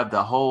to have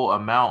the whole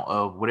amount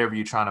of whatever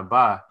you're trying to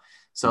buy.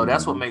 So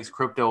that's what Mm-hmm. makes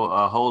crypto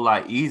a whole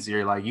lot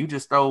easier. Like you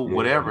just throw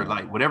whatever, Yeah.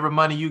 like whatever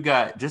money you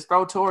got, just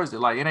throw towards it.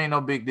 Like it ain't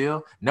no big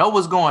deal. Know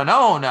what's going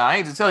on now. I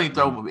ain't just telling you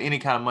throw any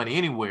kind of money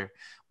anywhere,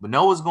 but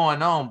know what's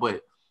going on.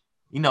 But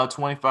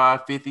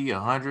 25, 50,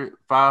 100,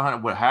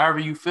 500, however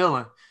you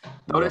feeling,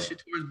 throw that Yep.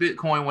 shit towards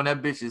Bitcoin when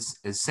that bitch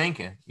is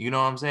sinking. You know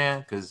what I'm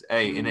saying? Because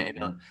hey,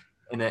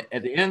 Mm-hmm.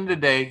 at the end of the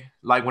day,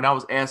 like when I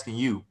was asking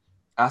you,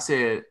 I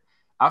said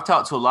I've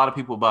talked to a lot of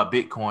people about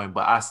Bitcoin,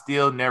 but I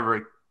still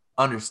never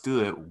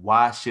understood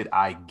why should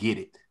I get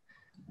it.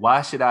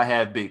 why should I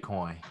have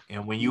Bitcoin?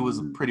 And when you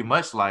was pretty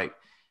much like,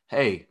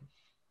 hey,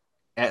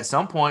 at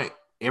some point,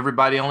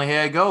 everybody only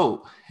had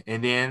gold.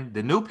 And then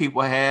the new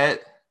people had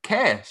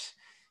cash.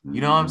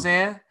 You know what I'm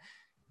saying?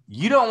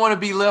 You don't want to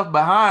be left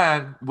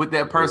behind with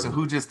that person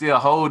who just still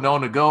holding on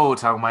to gold,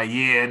 talking about,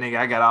 yeah, nigga,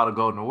 I got all the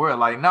gold in the world.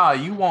 Like, nah,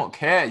 you want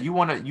cash. You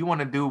want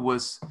to do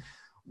what's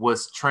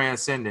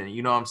transcendent.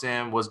 You know what I'm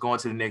saying? What's going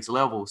to the next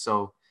level.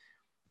 So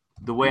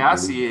the way I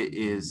see it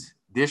is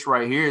this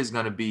right here is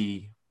going to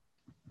be,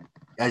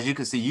 as you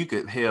can see, you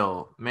could,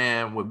 hell,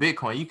 man, with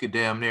Bitcoin, you could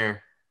damn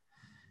near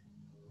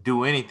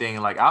do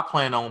anything. Like, I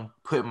plan on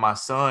putting my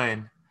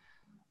son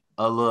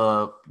a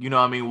little, you know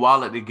what I mean,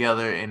 wallet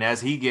together, and as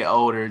he get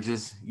older,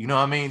 just, you know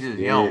what I mean, just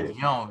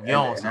young.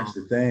 And that's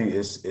the thing.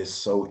 It's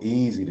so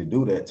easy to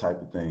do that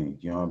type of thing.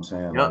 You know what I'm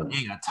saying? Yep, Like, you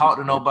ain't gotta talk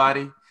to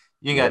nobody.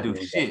 You ain't gotta do you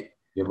ain't shit.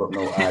 give up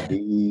no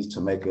IDs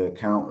to make an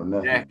account or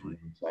nothing. Exactly. You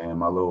know what I'm saying?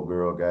 My little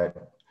girl got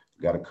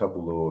a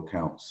couple little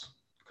accounts,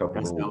 a couple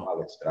That's little dope.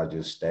 wallets that I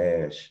just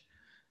stash,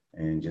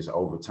 and just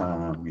over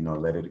time,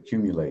 let it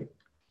accumulate.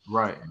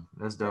 Right.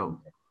 That's dope.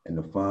 And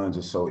the funds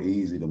are so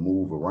easy to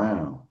move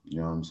around.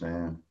 You know what I'm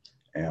saying?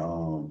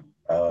 And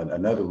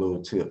another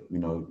little tip,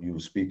 you were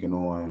speaking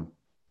on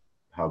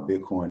how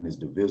Bitcoin is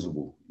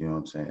divisible. You know what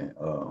I'm saying?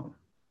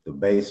 The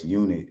base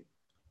unit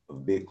of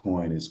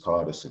Bitcoin is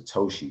called a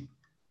Satoshi.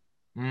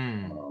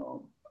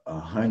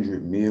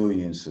 100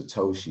 million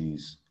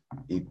Satoshis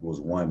equals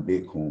one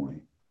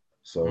Bitcoin.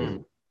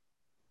 So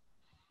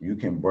you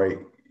can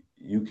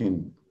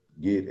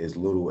get as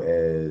little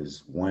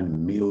as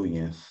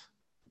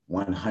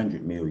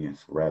 100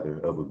 millionth rather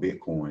of a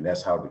Bitcoin.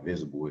 That's how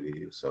divisible it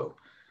is. So,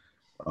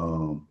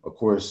 of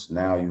course,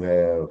 now you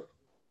have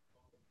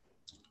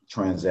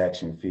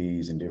transaction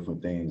fees and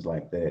different things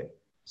like that.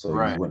 So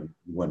you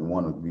wouldn't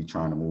want to be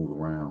trying to move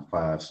around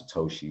 5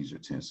 Satoshis or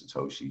 10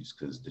 Satoshis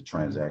because the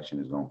transaction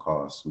is going to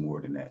cost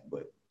more than that.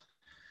 But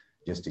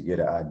just to get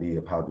an idea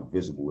of how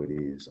divisible it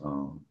is,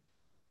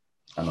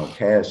 I know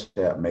Cash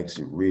App makes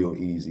it real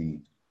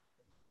easy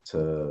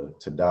to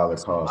dollar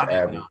cost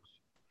average.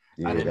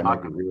 I didn't know I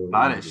could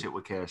buy that shit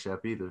with Cash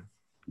App either.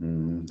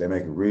 They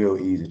make it real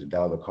easy to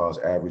dollar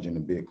cost average in the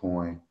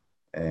Bitcoin.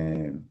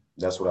 And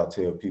that's what I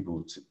tell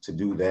people to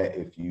do that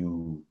if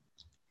you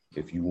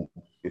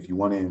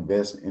want to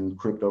invest in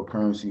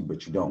cryptocurrency,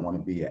 but you don't want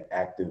to be an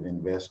active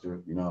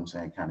investor, you know what I'm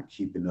saying, kind of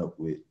keeping up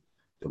with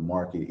the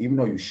market, even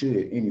though you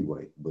should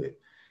anyway. But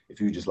if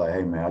you just like,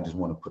 hey man, I just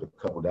want to put a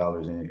couple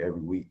dollars in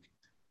every week,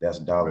 that's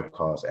dollar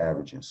cost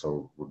averaging.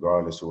 So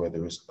regardless of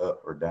whether it's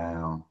up or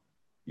down,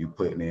 you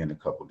putting in a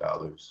couple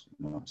dollars,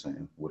 you know what I'm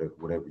saying,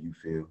 whatever you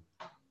feel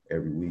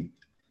every week.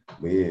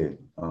 But yeah,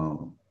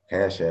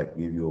 Cash App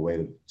give you a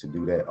way to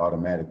do that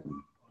automatically.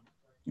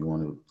 You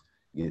want to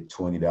get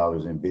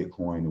 $20 in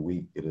Bitcoin a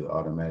week, it'll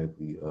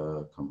automatically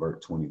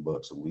convert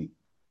 $20 a week.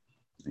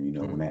 And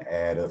when that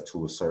add up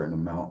to a certain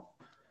amount,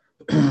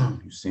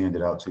 you send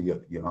it out to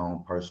your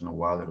own personal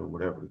wallet or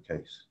whatever the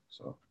case.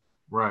 So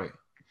right.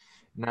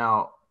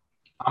 Now,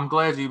 I'm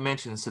glad you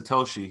mentioned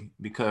Satoshi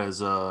because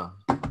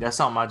that's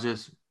something I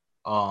just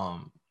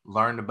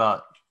learned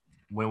about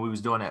when we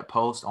was doing that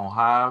post on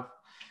Hive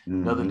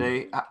the other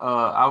day.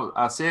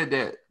 I said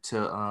that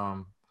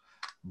to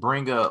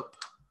bring up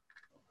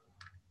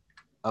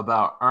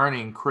about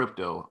earning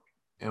crypto,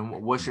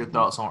 and what's your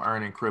thoughts on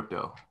earning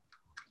crypto?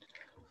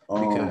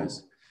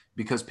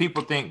 Because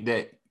people think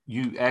that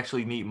you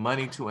actually need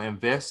money to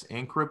invest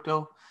in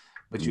crypto,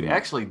 but you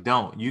actually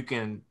don't. You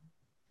can,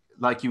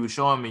 like you were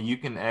showing me, you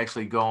can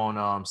actually go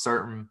on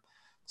certain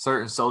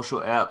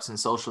social apps and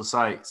social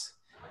sites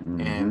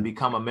and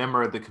become a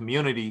member of the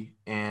community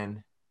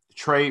and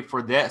trade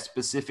for that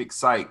specific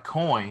site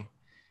coin.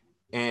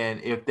 And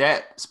if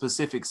that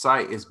specific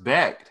site is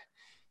backed,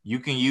 you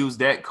can use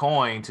that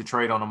coin to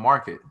trade on the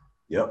market.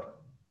 Yep.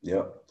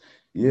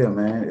 Yeah,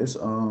 man. It's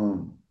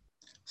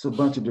a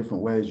bunch of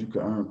different ways you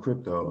can earn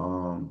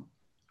crypto.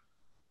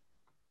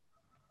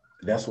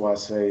 That's why I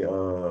say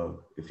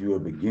if you're a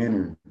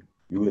beginner,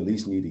 you at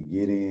least need to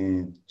get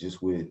in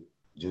just with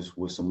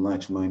some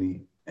lunch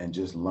money and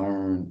just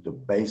learn the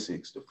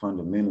basics, the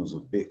fundamentals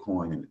of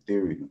Bitcoin and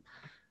Ethereum.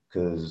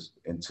 Because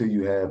until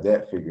you have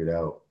that figured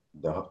out,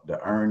 the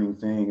earning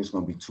thing is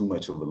going to be too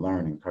much of a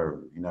learning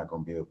curve. You're not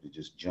going to be able to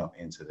just jump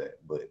into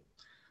that. But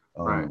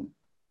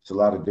it's a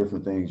lot of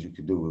different things you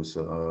could do. It's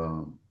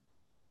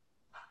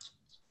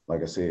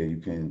like I said, you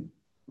can,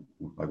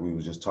 like we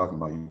was just talking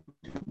about, you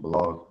can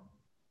blog.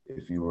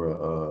 If you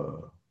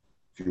were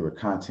a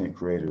content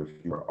creator,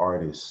 if you're an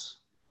artist,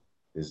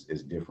 is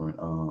different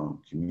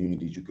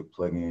communities you could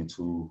plug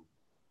into,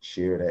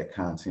 share that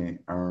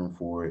content, earn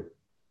for it.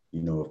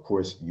 Of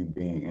course, you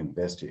being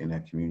invested in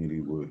that community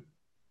would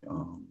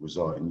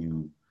result in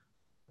you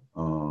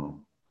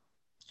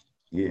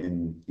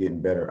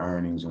getting better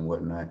earnings and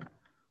whatnot.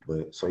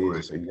 But so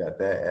you got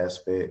that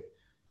aspect.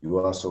 You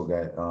also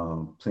got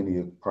plenty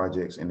of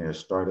projects in their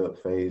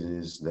startup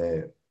phases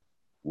that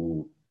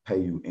will pay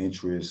you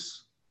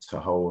interest to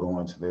hold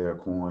on to their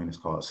coin. It's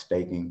called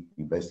staking.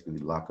 You basically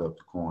lock up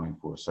the coin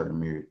for a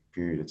certain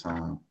period of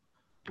time.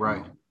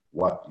 Right.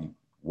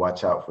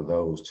 watch out for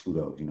those too,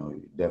 though. You know,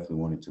 you definitely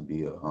want it to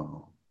be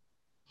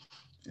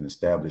an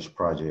established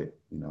project.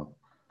 You know,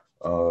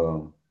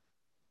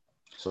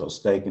 so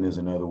staking is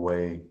another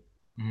way.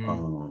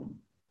 Um,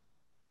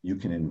 you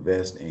can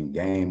invest in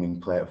gaming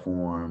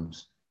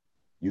platforms.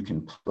 You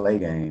can play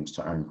games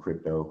to earn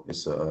crypto.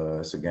 It's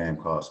a game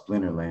called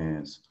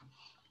Splinterlands.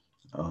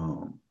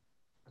 Um,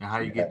 And how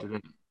you get to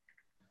that?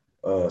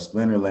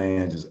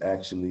 Splinterlands is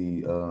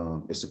actually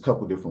it's a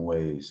couple different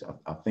ways.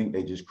 I think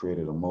they just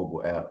created a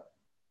mobile app.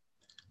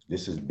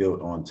 This is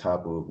built on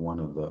top of one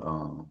of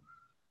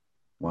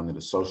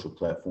the social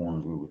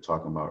platforms we were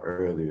talking about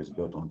earlier. It's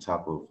built on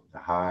top of the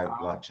Hive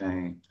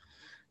blockchain.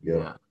 Yep.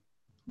 Yeah.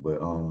 But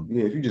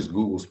yeah, if you just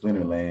Google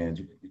Splinterlands,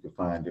 you can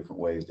find different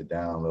ways to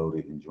download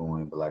it and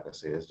join. But like I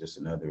said, it's just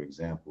another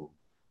example.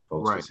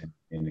 Folks Right. that's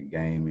in the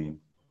gaming,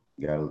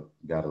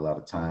 got a lot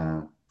of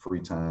time, free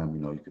time.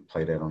 You know, you could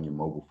play that on your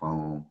mobile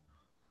phone.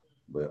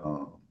 But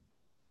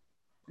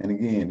and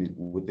again,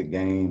 with the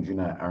games, you're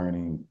not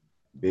earning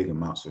big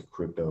amounts of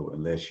crypto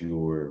unless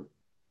you're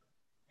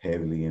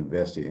heavily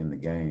invested in the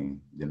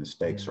game. Then the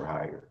stakes are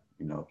higher.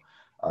 You know,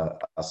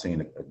 I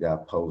seen a guy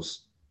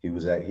post. He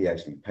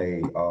actually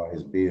paid all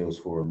his bills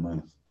for a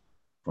month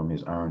from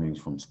his earnings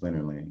from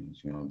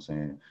Splinterlands. You know what I'm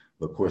saying?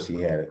 But of course,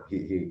 he had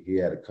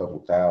a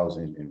couple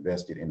thousand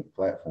invested in the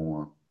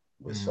platform.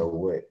 But so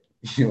what?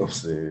 You know what I'm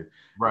saying?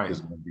 Right. It's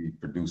going to be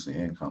producing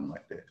income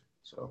like that.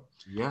 So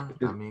yeah,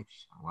 I mean,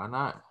 why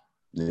not?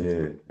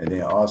 yeah, and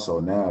then also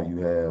now you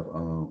have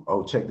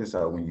oh, check this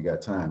out when you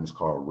got time. It's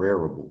called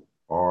Rarible,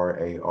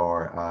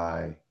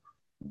 Rarible.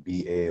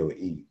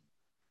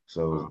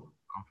 So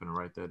I'm gonna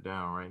write that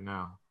down right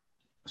now.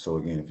 so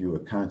again, if you're a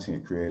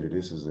content creator,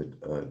 this is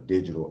a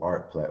digital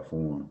art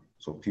platform.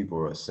 So people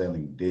are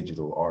selling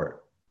digital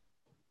art.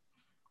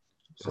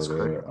 So That's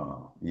crazy. they're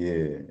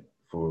yeah,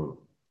 for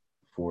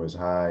as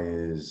high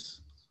as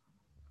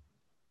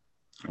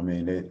I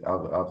mean,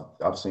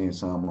 I've seen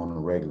some on the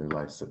regular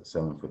like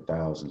selling for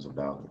thousands of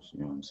dollars.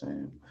 You know what I'm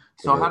saying?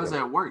 So how does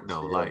that work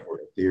though? Sale Like, for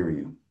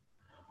Ethereum.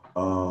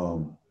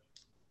 Um,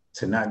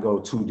 to not go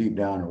too deep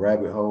down the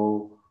rabbit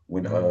hole,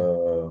 when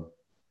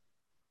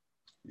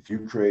if you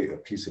create a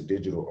piece of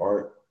digital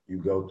art, you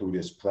go through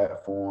this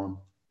platform,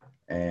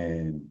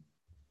 and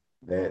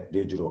that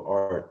digital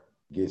art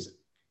gets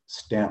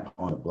stamped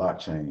on the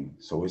blockchain.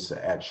 So it's an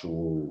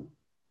actual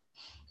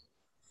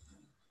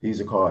these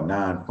are called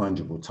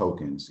non-fungible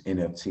tokens,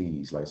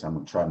 NFTs. Like so I'm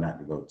gonna try not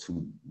to go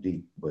too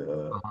deep, but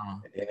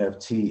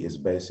NFT is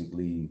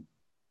basically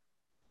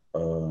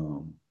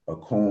a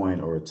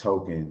coin or a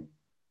token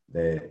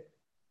that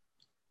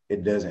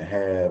it doesn't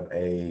have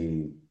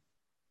a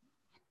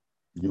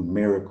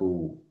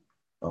numerical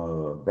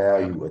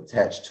value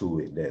attached to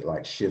it that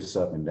like shifts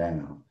up and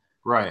down.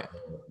 right.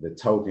 The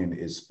token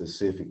is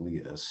specifically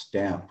a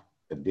stamp,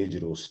 a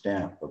digital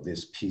stamp of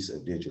this piece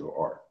of digital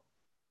art.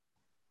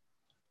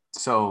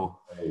 So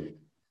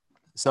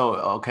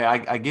okay,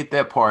 I get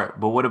that part,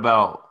 but what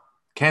about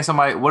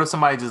what if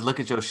somebody just look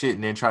at your shit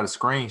and then try to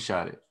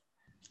screenshot it?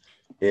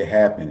 It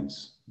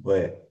happens,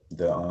 but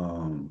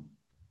and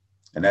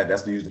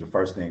that's usually the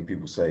first thing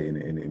people say, and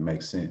it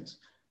makes sense.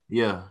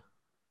 Yeah.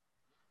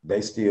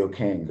 They still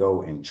can't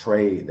go and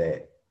trade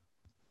that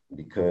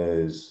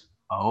because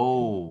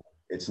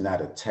it's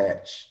not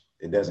attached.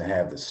 It doesn't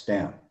have the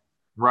stamp.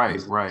 Right,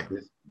 This, right.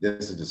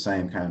 this is the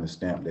same kind of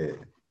stamp that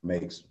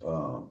makes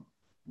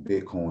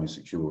Bitcoin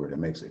secure, that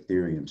makes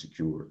Ethereum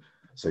secure.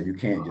 So you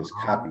can't just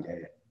copy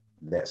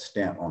that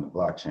stamp on the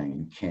blockchain.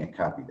 You can't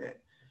copy that.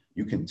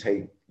 You can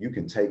take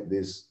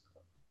this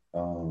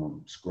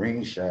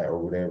screenshot or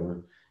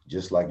whatever,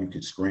 just like you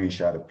could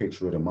screenshot a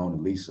picture of the Mona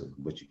Lisa,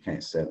 but you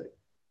can't sell it.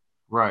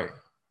 Right.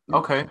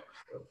 Okay.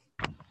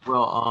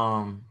 Well,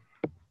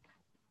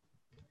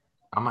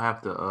 I'm gonna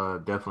have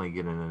to definitely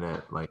get into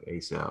that like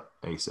ASAP.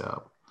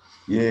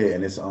 Yeah,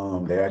 and it's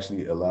they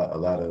actually a lot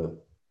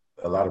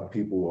of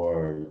people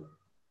are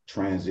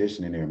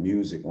transitioning their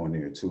music on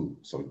there too.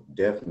 So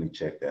definitely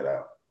check that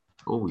out.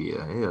 Oh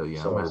yeah, hell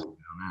yeah.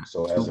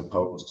 So as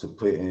opposed to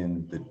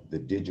putting the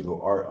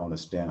digital art on a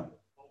stamp,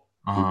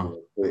 people are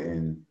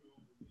putting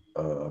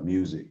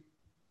music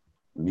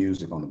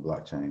on the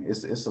blockchain.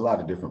 It's a lot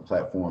of different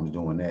platforms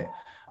doing that.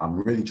 I'm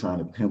really trying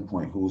to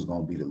pinpoint who's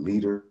going to be the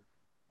leader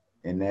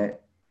in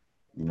that,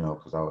 you know,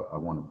 because I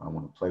want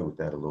to play with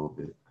that a little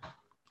bit.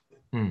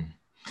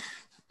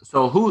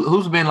 So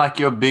who's been like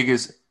your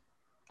biggest?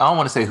 I don't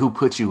want to say who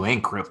put you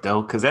in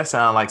crypto because that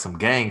sounds like some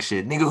gang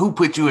shit, nigga. Who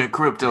put you in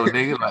crypto,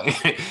 nigga?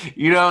 Like,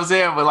 you know what I'm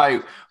saying? But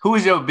like,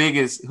 who's your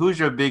biggest?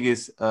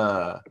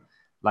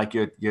 Like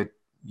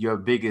your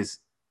biggest?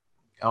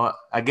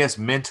 I guess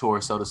mentor,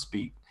 so to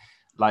speak.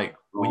 Like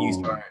when you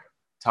start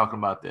talking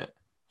about that.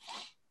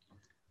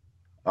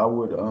 I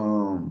would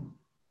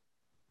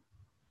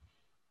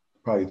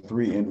probably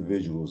three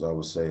individuals. I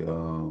would say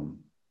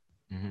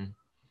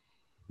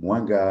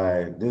one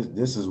guy.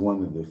 This is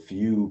one of the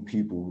few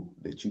people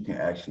that you can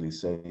actually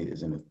say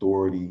is an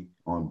authority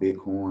on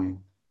Bitcoin.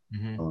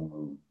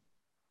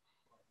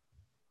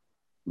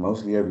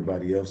 mostly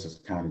everybody else is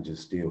kind of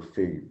just still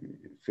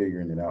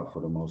figuring it out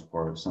for the most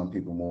part. Some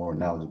people more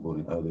knowledgeable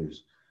than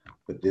others,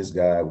 but this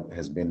guy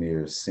has been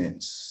there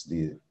since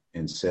the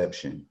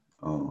inception.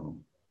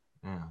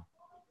 Yeah.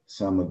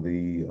 Some of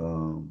the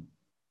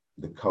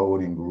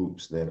coding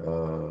groups that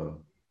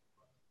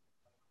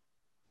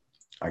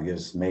I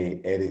guess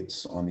made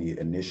edits on the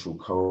initial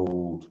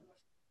code,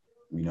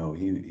 you know,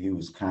 he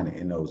was kind of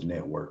in those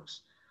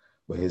networks.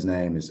 But his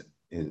name is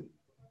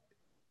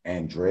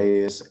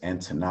Andreas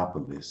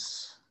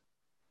Antonopoulos.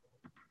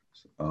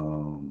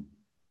 Um,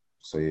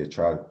 so yeah,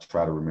 try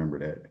to remember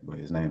that. But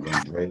his name is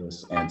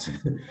Andreas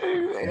Andreas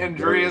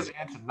Andreas.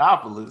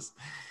 Antonopoulos.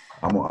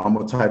 I'm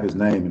gonna type his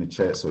name in the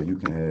chat so you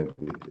can have it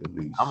at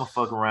I'm gonna least.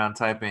 fuck around,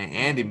 type in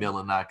Andy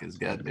Milonakis,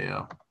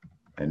 goddamn.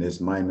 And this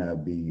might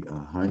not be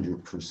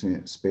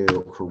 100%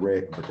 spelled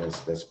correct, but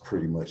that's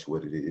pretty much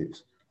what it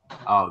is.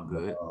 All But,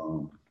 good.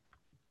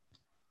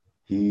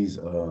 he's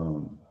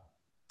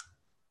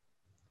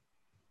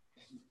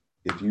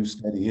if you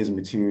study his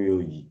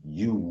material,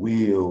 you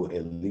will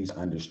at least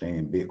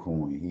understand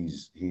Bitcoin.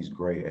 He's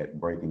great at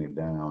breaking it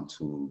down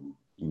to,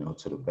 you know,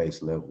 to the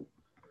base level.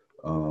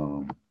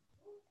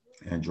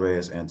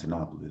 Andreas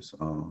Antonopoulos.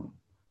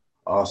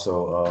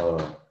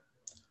 Also,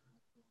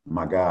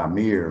 my guy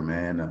Amir,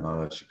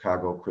 man,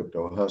 Chicago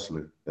crypto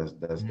hustler. That's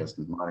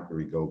the moniker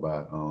he go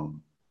by.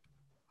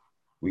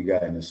 We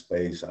got in the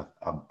space,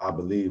 I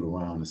believe,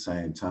 around the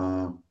same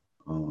time.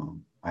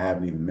 I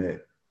haven't even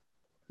met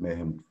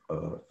him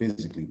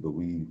physically, but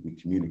we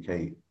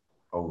communicate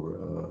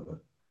over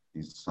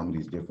some of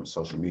these different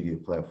social media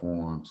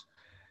platforms.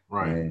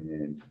 Right.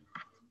 And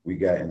we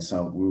were in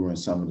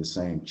some of the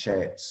same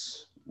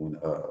chats when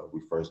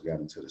we first got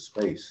into the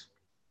space.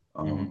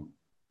 And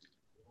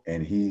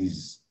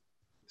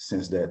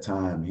since that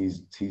time,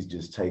 he's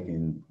just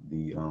taken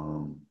the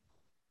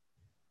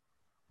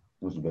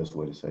what's the best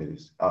way to say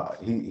this?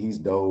 He's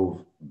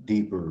dove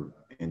deeper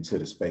into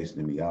the space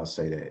than me. I'll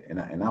say that, and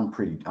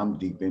I'm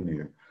deep in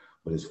there.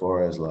 But as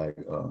far as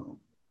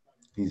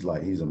he's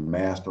a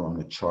master on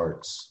the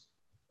charts.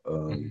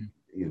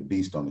 He's a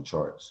beast on the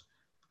charts.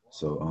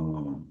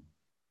 So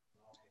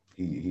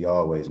he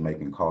always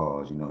making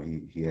calls. You know,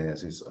 he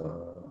has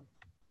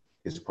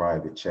his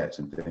private chats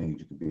and things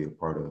you can be a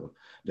part of.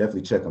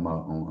 Definitely check him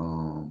out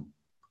on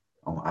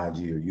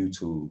IG or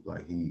YouTube.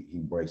 Like he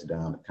breaks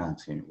down the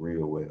content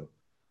real well.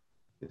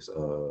 It's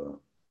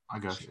I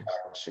got you.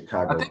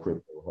 Chicago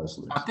Crypto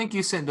Hustlers. I think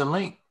you sent the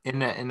link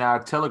in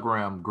our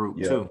Telegram group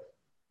too.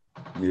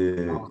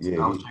 Yeah,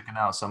 I was checking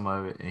out some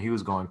of it, and he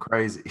was going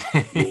crazy.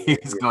 Yeah, He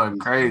was going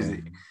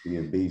crazy. He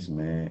a beast,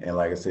 man. And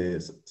like I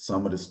said,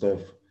 some of the stuff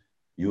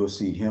you'll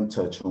see him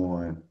touch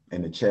on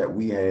in the chat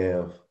we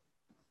have.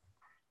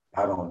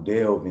 I don't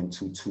delve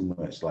into too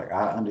much. Like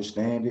I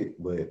understand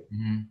it, but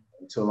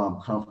until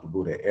I'm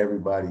comfortable that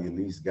everybody at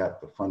least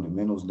got the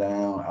fundamentals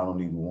down, I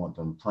don't even want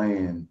them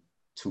playing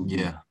too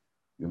deep.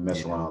 You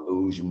mess around,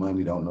 lose your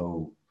money, don't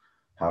know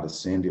how to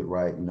send it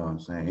right. You know what I'm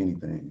saying?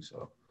 Anything.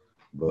 So,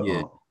 but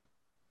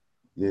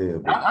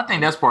but I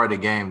think that's part of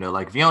the game though.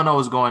 Like if you don't know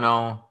what's going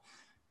on,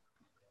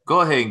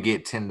 go ahead and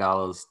get $10,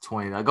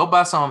 $20. Go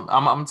buy some.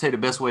 I'm gonna tell you the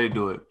best way to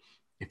do it.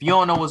 If you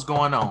don't know what's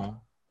going on,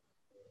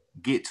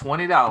 get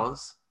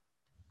 $20.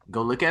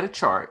 Go look at a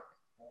chart.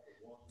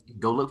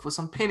 Go look for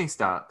some penny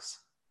stocks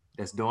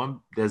that's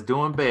doing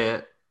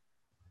bad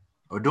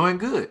or doing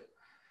good.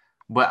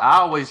 But I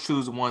always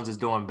choose the ones that's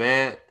doing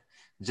bad,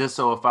 just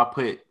so if I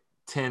put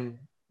 $10,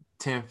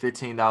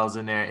 $15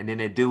 in there and then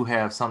they do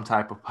have some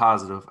type of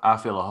positive, I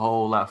feel a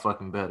whole lot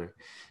fucking better.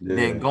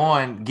 Then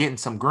getting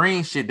some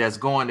green shit that's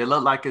going that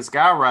look like it's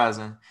sky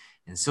rising.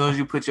 And as soon as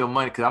you put your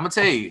money, because I'm gonna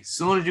tell you, as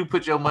soon as you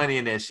put your money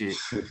in that shit,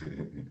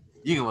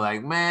 you can be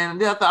like,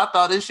 man, I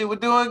thought this shit was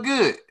doing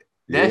good.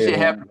 That shit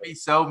happened to me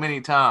so many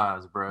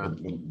times, bro.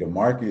 The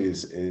market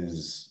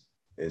is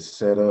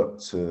set up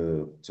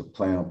to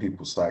play on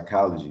people's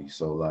psychology.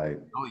 So like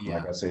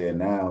I said,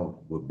 now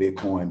with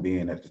Bitcoin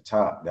being at the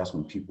top, that's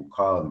when people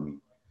calling me.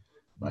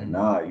 Like,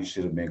 nah, you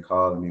should have been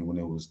calling me when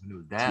it was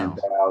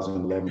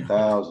 10,000,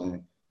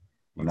 11,000.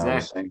 When I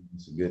was saying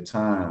it's a good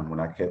time, when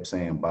I kept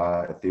saying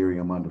buy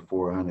Ethereum under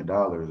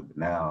 $400, but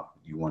now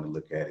you want to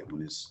look at it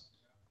when it's,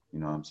 you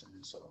know what I'm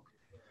saying? So,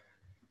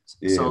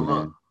 yeah, so man.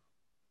 Look,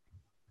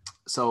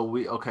 so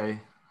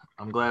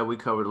I'm glad we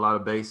covered a lot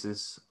of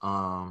bases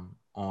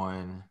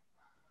on,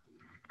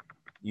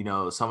 you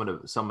know, some of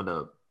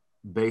the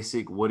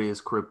basic what is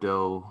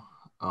crypto,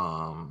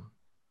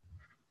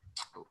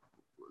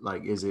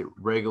 like is it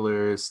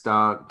regular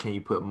stock? Can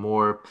you put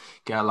more?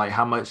 Like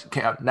how much?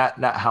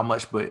 Not how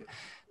much, but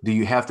do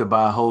you have to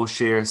buy a whole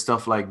share?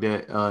 Stuff like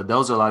that.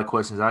 Those are a lot of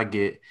questions I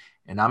get,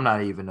 and I'm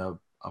not even a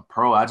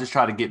pro. I just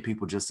try to get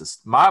people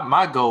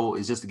my goal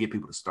is just to get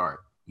people to start.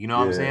 You know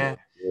what I'm saying?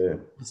 Yeah.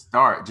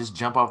 Start. Just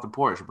jump off the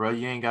porch, bro.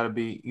 You ain't got to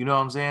be. You know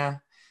what I'm saying?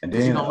 And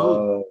then,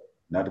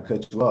 not to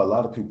cut you off, a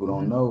lot of people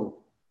don't know.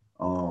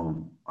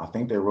 I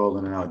think they're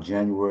rolling it out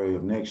January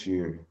of next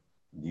year.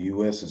 The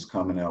U.S. is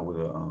coming out with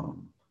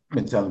I've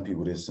been telling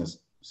people this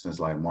since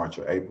like March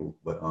or April,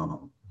 but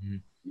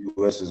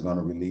U.S. is going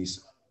to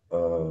release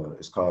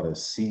it's called a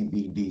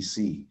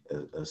CBDC,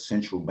 a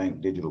central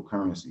bank digital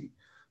currency.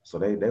 So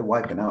they're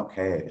wiping out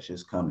cash.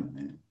 It's coming,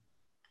 man.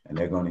 And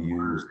they're going to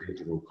use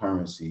digital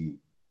currency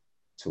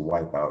to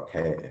wipe out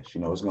cash.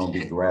 You know, it's going to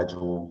be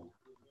gradual,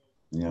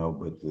 you know,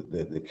 but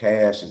the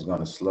cash is going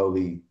to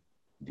slowly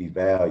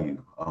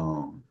devalue.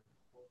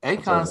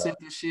 Akon said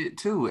this shit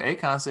too.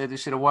 Akon said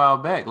this shit a while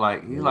back.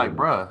 Like he's like,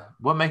 bruh,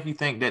 what make you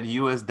think that the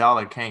US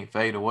dollar can't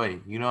fade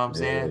away? You know what I'm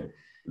saying?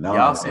 No,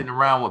 y'all sitting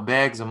around with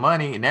bags of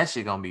money and that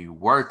shit gonna be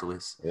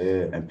worthless.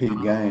 Yeah, and peak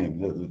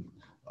game.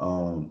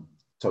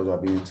 Told you I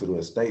be into the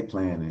estate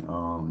planning.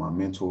 My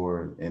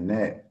mentor in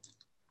that,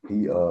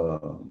 he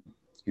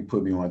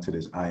put me onto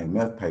this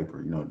IMF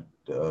paper, you know,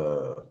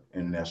 the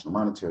International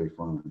Monetary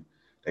Fund.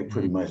 They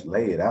pretty much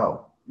lay it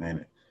out,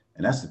 man.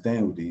 And that's the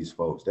thing with these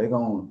folks. They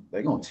gonna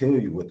tell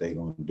you what they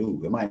gonna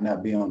do. It might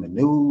not be on the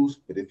news,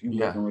 but if you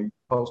looking where you're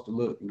supposed to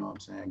look, you know what I'm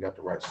saying, got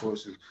the right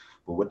sources.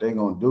 But what they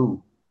gonna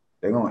do,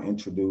 they're gonna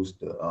introduce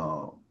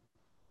the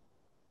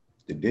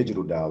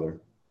digital dollar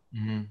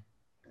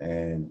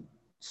and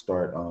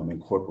start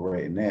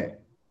incorporating that.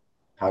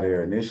 How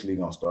they're initially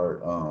gonna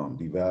start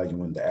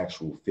devaluing the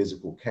actual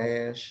physical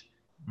cash.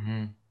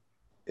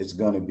 It's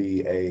gonna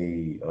be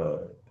a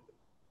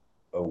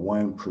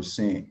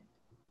 1%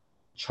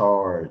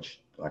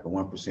 charge, like a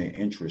 1%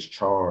 interest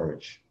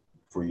charge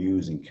for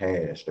using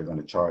cash. They're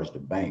gonna charge the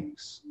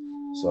banks.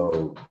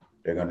 So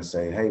they're gonna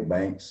say, hey,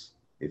 banks,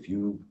 if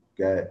you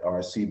got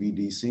our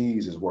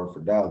CBDCs is worth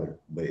 $1,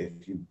 but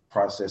if you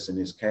processing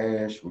this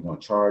cash, we're gonna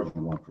charge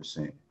you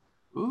 1%.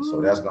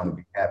 So that's gonna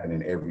be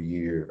happening every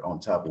year on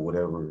top of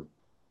whatever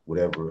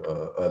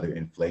other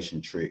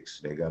inflation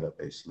tricks they got up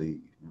their sleeve.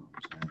 You know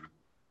what I'm saying?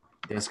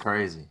 That's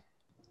crazy.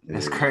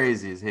 That's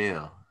crazy as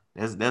hell.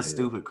 That's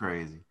stupid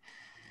crazy.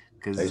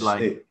 Cause it's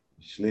like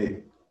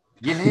slick.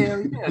 Yeah,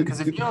 hell yeah. Because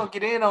if you don't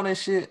get in on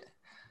this shit,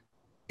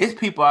 it's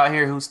people out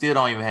here who still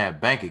don't even have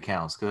bank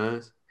accounts,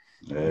 cuz.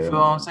 You feel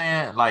what I'm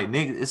saying? Like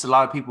niggas, it's a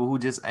lot of people who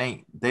just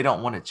they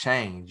don't want to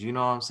change. You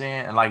know what I'm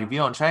saying? And like if you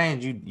don't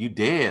change, you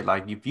dead.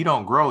 Like if you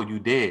don't grow, you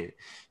dead.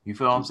 You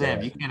feel what I'm saying?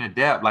 If you can't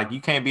adapt, like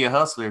you can't be a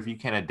hustler if you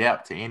can't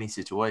adapt to any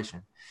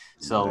situation.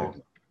 So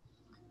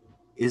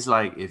it's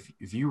like if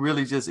you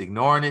really just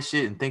ignoring this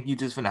shit and think you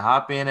just finna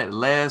hop in at the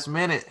last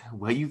minute,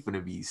 well, you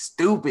finna be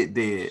stupid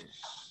dead.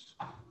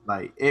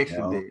 Like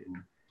extra dead.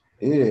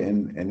 Yeah,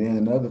 and then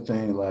another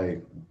thing,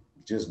 like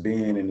just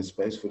being in the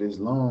space for this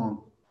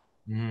long,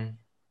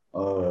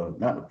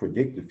 not to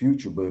predict the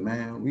future, but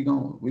man, we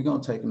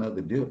gonna take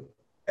another dip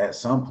at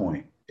some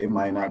point. It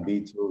might not be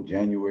till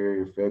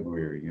January or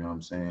February, you know what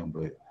I'm saying?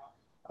 But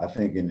I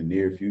think in the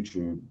near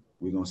future,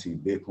 we're gonna see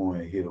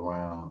Bitcoin hit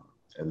around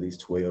at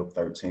least 12,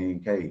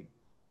 13K.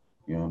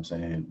 You know what I'm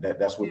saying?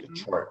 That's what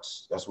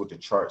the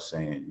chart's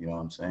saying, you know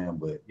what I'm saying?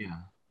 But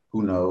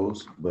who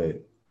knows?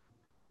 But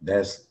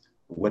that's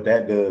what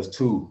that does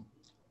too.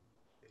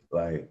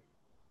 Like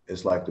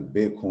it's like the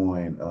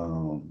Bitcoin,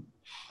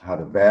 how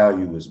the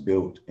value is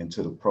built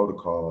into the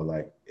protocol,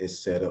 like it's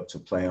set up to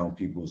play on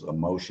people's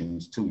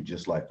emotions too,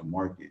 just like the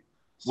market.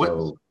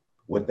 So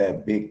what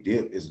that big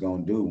dip is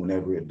going to do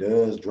whenever it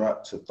does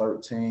drop to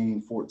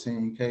 13,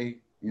 14K,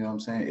 you know what I'm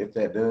saying? If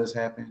that does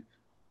happen,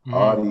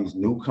 all these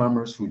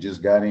newcomers who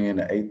just got in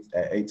at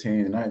 18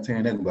 and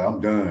 19, they're like, I'm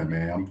done,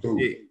 man. I'm through.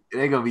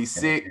 They're going to be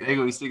sick. They're going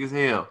to be sick as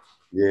hell.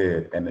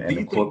 Yeah. And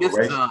the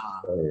corporation.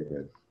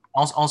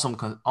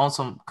 On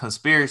some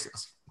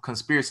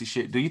conspiracy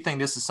shit, do you think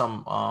this is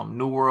some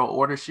New World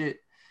Order shit?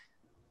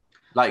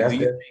 Like,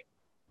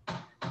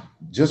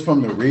 just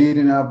from the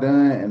reading I've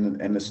done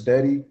and the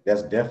study,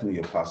 that's definitely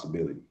a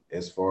possibility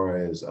as far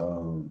as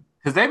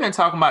because they've been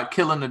talking about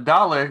killing the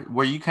dollar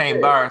where you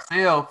can't buy or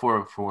sell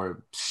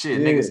for shit,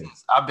 niggas.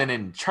 Since I've been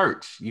in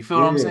church. You feel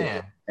what I'm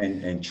saying?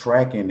 And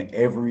tracking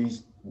every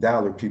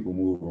dollar people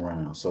move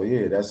around. So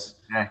yeah, that's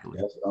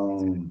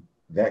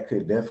that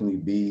could definitely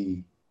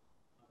be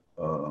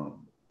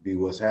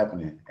what's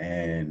happening.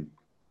 And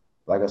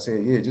like I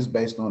said, just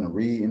based on the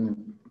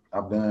reading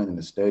I've done and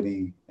the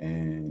study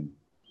and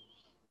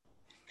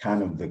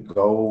kind of the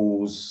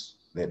goals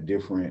that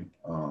different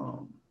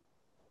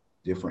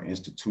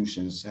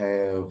institutions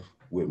have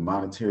with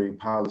monetary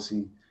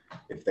policy,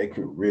 if they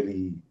could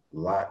really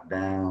lock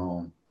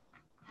down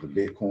the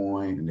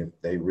Bitcoin and if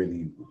they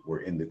really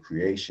were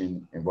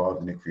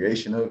involved in the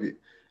creation of it,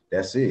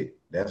 that's it.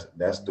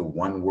 That's the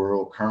one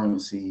world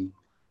currency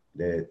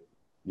that,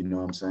 you know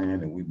what I'm saying,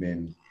 that we've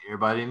been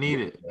everybody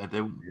needed that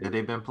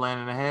they've been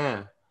planning to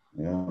have.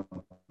 Yeah.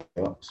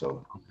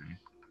 So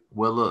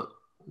well, look,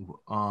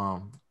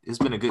 it's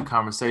been a good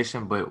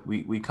conversation, but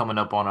we coming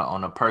up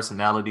on a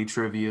personality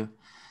trivia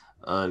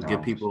to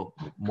give people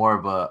more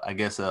of a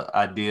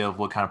idea of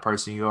what kind of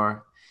person you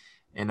are.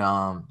 And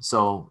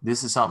so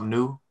this is something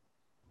new.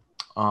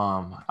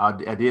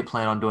 I did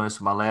plan on doing this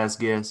with my last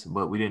guest,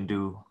 but we didn't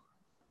do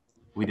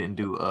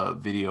a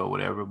video or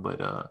whatever,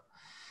 but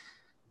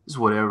it's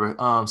whatever.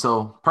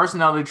 So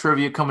personality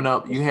trivia coming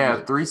up. You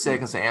have 3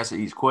 seconds to answer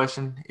each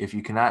question. If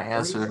you cannot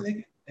answer,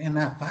 And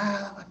not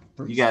 5, like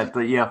 3 You got seconds.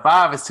 3. Yeah,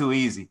 5 is too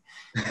easy.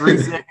 3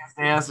 seconds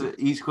to answer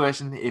each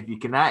question. If you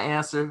cannot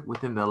answer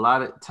within the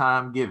allotted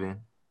time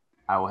given,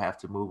 I will have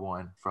to move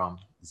on from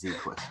Z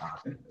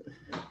question.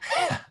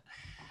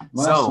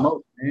 My So,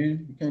 smoke,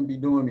 man. You can't be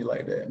doing me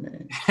like that,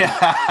 man.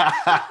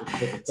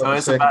 Take a so couple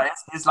it's seconds. about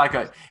it's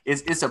like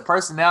it's a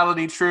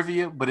personality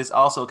trivia, but it's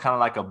also kind of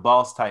like a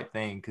boss type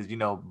thing because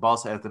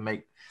boss has to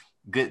make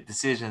good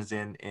decisions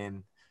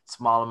in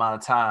small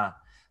amount of time.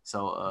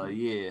 So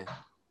yeah.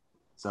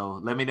 So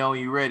let me know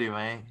when you're ready,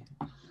 man.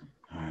 All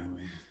right,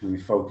 man. Let me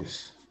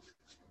focus.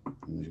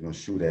 I'm just gonna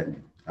shoot at me.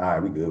 All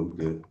right, we good. We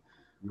good.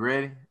 You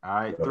ready? All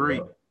right, Yup, 3,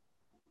 yup.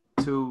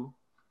 2,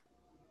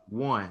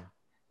 1.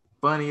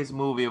 Funniest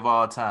movie of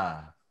all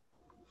time.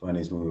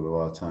 Funniest movie of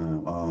all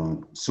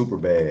time. Super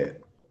bad.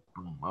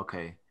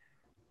 Okay.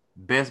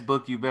 Best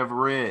book you've ever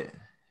read.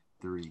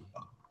 3,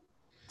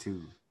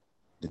 2,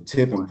 The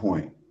Tipping 1.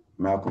 Point.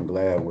 Malcolm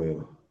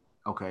Gladwell.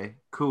 Okay,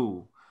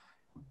 cool.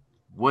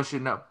 What's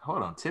your number?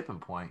 Hold on, tipping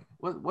point.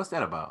 What's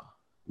that about?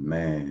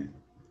 Man,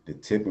 the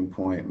Tipping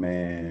Point,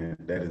 man.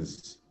 That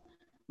is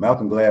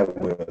Malcolm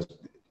Gladwell.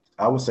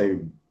 I would say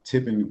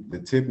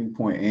the Tipping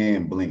Point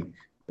and Blink.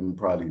 Them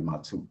probably my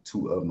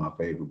two of my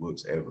favorite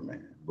books ever,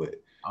 man. But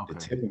the Okay.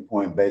 Tipping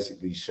Point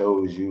basically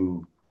shows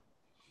you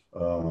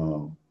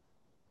um,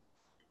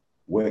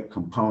 what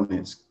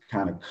components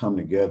kind of come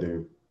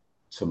together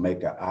to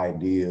make an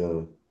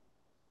idea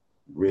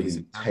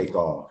really take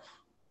off,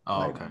 Oh,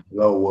 like okay.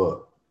 blow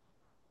up.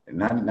 And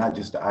not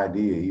just the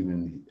idea,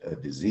 even a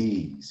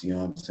disease. You know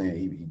what I'm saying?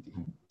 He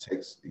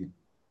takes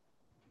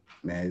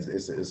man,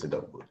 it's a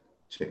dope book.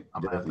 Check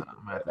I'm gonna definitely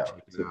have check to that check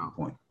out. it Tipping out.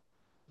 Point.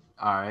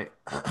 All right.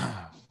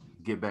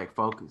 Get back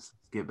focused.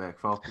 Get back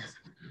focused.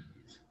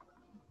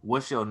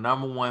 What's your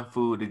number one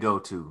food to go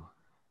to?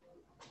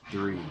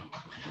 3,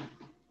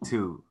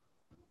 2,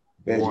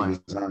 Veggie 1.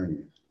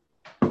 lasagna.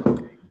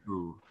 Okay,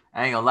 cool.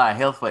 I ain't gonna lie.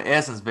 Health for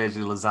Essence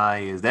veggie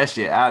lasagna is that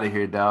shit out of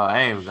here, dog.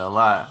 I ain't even gonna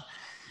lie.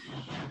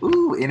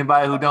 Ooh,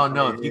 anybody who don't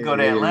know, Yeah. if you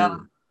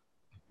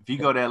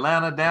go to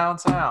Atlanta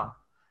downtown,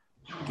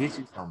 get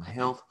you some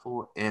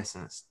Healthful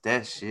Essence.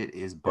 That shit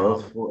is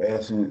bomb. Healthful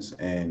Essence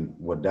and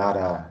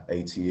Wadada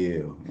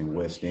ATL in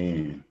West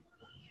End.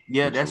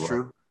 Yeah, Get that's you right.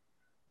 true.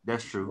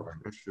 That's Get you true. right.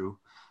 That's true.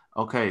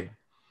 Okay.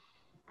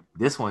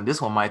 This one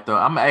might throw.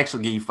 I'm gonna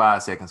actually give you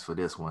 5 seconds for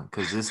this one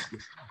because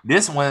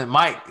this one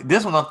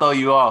gonna throw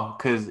you off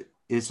because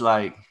it's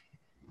like,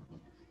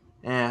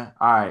 yeah.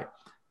 All right,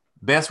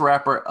 best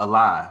rapper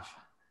alive.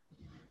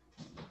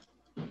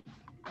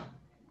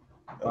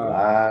 5,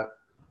 Alive.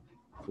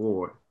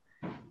 4,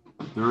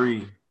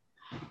 3,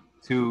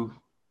 2,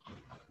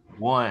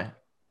 1.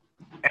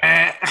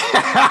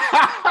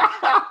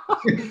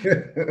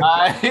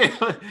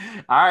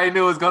 I already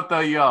knew it was gonna throw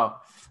you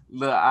off.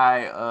 Look,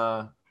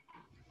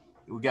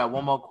 we got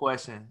one more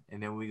question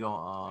and then we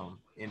gonna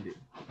end it.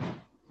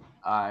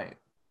 All right,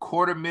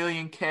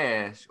 $250,000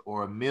 cash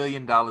or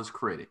 $1,000,000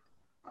 credit.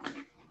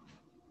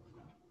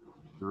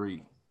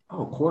 3.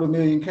 Oh,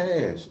 $250,000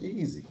 cash,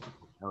 easy.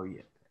 Oh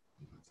yeah,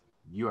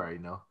 you already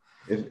know.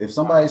 If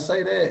somebody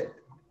say that,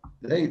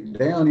 they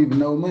don't even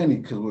know money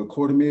because with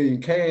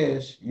 $250,000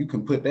 cash, you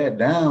can put that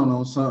down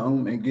on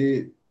something and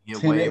get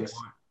Get way 10x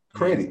more.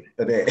 credit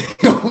of that.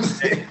 You know what I'm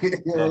saying?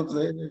 Exactly. You know what I'm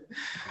saying?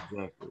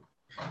 Exactly.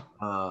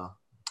 All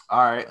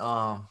right.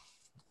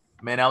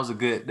 Man, that was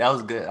good. I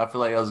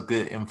feel like that was a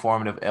good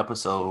informative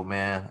episode,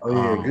 man.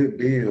 Oh yeah, good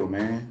deal,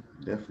 man.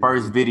 Definitely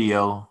First good.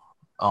 video.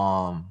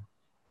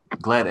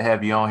 Glad to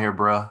have you on here,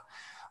 bro.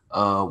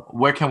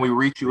 Where can we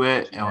reach you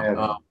at? Appreciate you And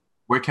having me.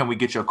 where can we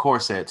get your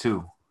course at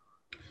too?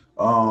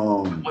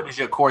 Um, What does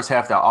your course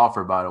have to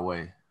offer, by the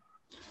way?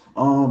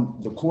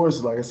 the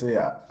course, like I said,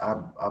 I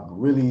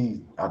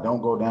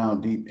don't go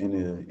down deep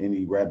into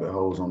any rabbit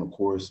holes on the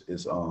course.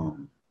 It's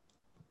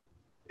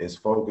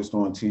focused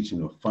on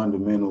teaching the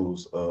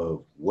fundamentals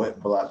of what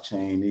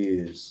blockchain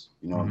is,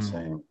 you know what I'm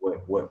saying,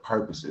 what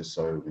purpose it's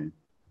serving.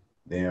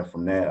 Then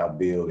from that, I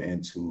build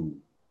into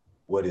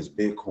what is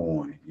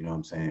Bitcoin, you know what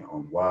I'm saying,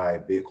 on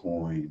why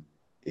Bitcoin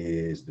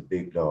is the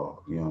big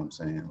dog, you know what I'm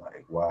saying,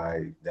 like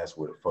why that's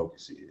where the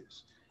focus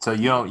is. So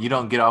you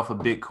don't get off of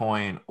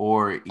Bitcoin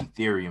or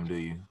Ethereum, do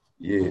you?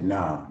 Yeah,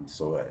 nah.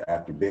 So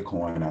after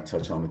Bitcoin, I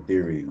touch on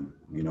Ethereum,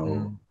 you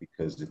know,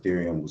 because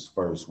Ethereum was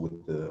first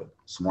with the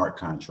smart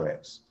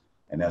contracts,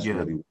 and that's Yeah.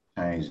 really what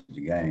changed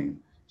the game.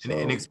 And So,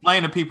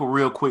 explain to people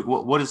real quick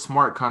what is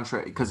smart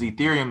contract, because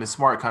Ethereum is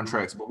smart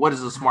contracts, but what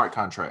is a smart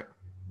contract?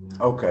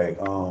 okay,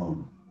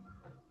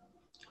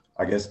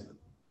 I guess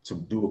to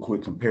do a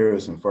quick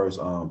comparison first,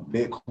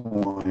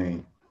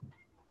 Bitcoin,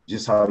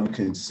 just how you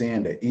can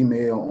send an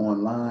email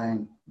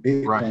online,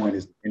 Right. Bitcoin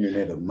is the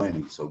internet of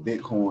money. So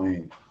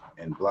Bitcoin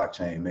and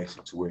blockchain makes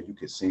it to where you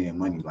can send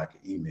money like an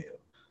email.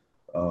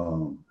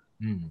 Um,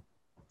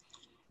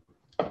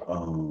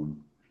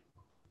 um,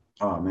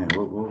 Oh man,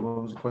 what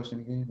was the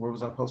question again? Where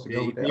was I supposed to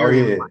go with that? Oh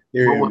Ethereum. yeah, What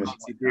Ethereum is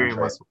makes smart Ethereum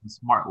contract. a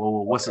smart? Well,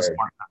 what's a Okay.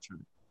 smart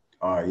contract?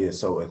 All right, yeah.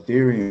 So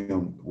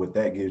Ethereum, what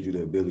that gives you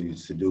the ability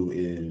to do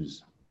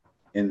is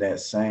in that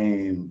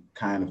same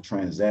kind of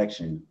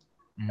transaction,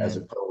 As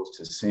opposed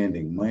to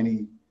sending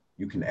money,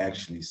 you can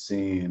actually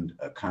send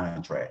a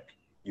contract.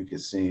 You can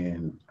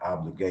send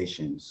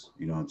obligations,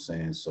 you know what I'm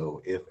saying?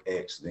 So if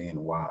X,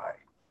 then Y,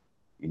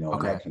 you know,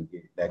 and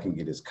Okay. that can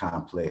get as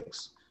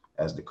complex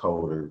as the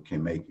coder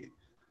can make it.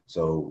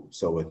 So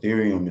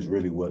Ethereum is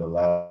really what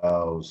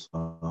allows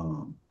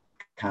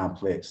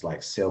complex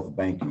like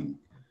self-banking.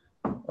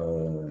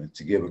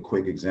 To give a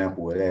quick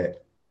example of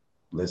that,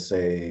 let's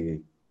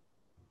say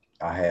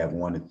I have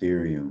one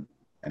Ethereum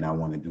and I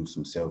want to do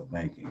some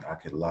self-banking. I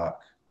could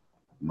lock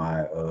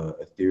my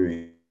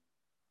Ethereum.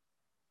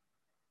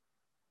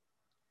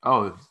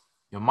 Oh,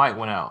 your mic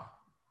went out.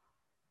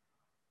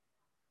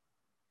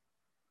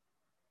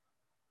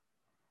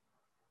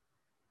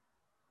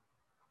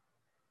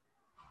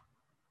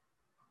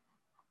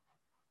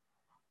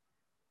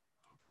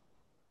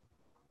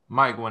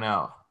 Mic went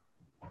out.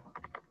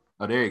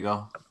 Oh, there you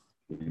go.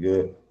 You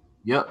good?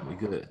 Yep, we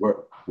good.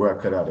 Where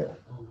I cut out at?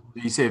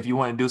 You said if you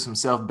want to do some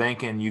self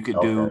banking, you could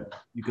Okay.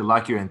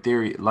 lock your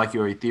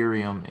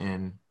Ethereum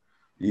in.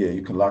 Yeah,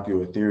 you can lock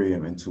your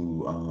Ethereum into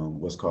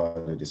what's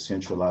called a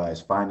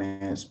decentralized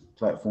finance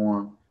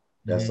platform.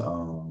 That's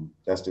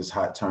this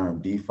hot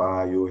term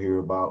DeFi you'll hear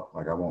about.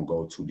 Like I won't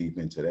go too deep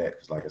into that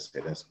because, like I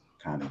said, that's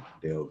kind of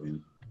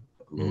delving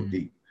a little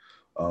deep.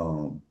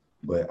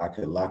 But I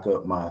could lock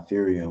up my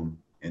Ethereum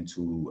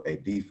into a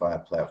DeFi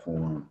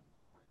platform,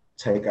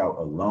 take out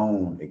a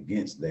loan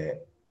against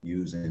that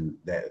using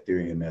that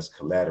Ethereum as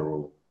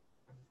collateral,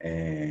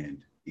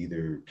 and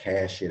either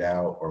cash it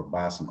out or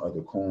buy some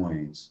other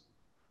coins,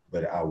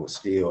 but I would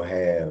still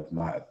have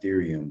my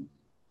Ethereum,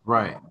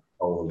 Right.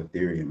 Whole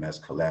Ethereum as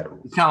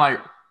collateral. It's kind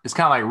of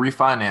like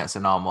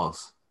refinancing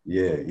almost.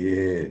 Yeah.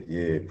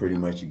 Pretty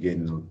much you're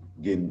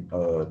getting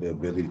the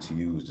ability to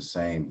use the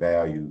same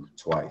value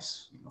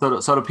twice. You know?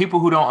 So the people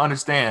who don't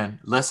understand,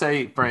 let's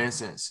say for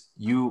instance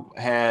you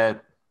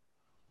had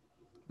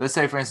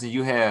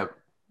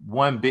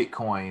one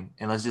Bitcoin,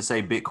 and let's just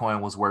say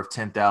Bitcoin was worth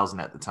 10,000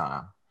 at the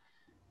time.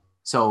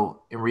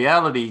 So in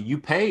reality, you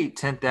paid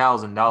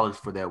 $10,000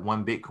 for that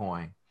one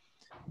Bitcoin.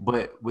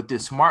 But with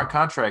this smart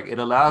contract, it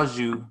allows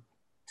you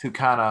to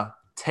kind of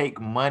take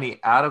money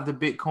out of the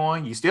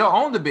Bitcoin. You still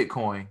own the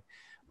Bitcoin,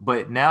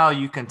 but now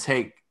you can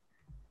take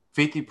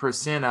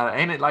 50% out.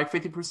 Ain't it like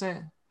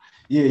 50%?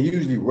 Yeah,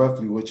 usually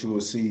roughly what you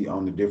will see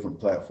on the different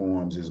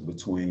platforms is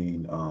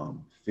between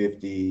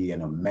 50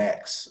 and a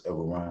max of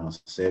around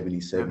 70,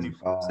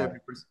 75.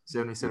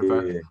 70,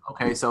 75. Yeah.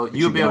 Okay, so But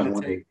you'll you be able don't to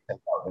want to take. take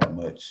out that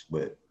much,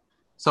 but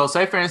So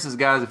say for instance,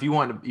 guys, if you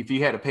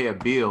had to pay a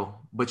bill,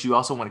 but you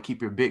also want to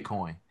keep your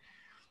Bitcoin,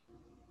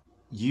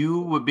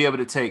 you would be able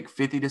to take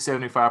 50 to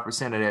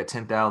 75% of that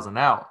 10,000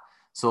 out.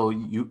 So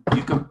you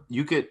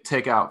could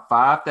take out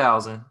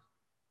 5,000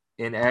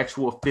 in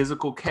actual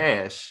physical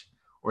cash,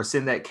 or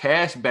send that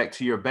cash back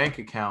to your bank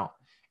account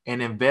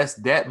and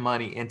invest that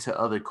money into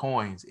other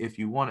coins if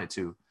you wanted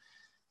to.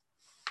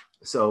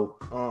 So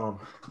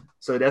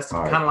so that's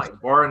kind of like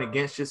borrowing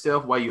against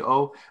yourself while you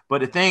owe.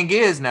 But the thing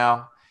is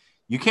now,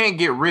 you can't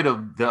get rid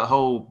of the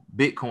whole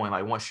Bitcoin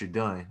like once you're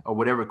done, or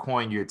whatever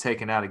coin you're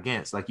taking out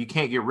against. Like you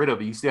can't get rid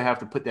of it. You still have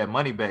to put that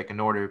money back in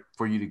order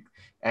for you to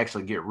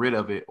actually get rid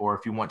of it, or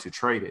if you want to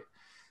trade it.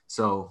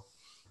 So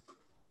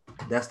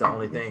that's the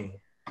only thing.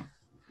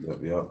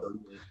 Yep.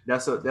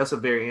 That's a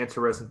very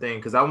interesting thing,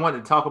 because I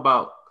wanted to talk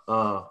about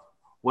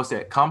what's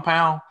that,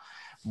 Compound,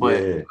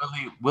 but Yeah.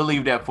 we'll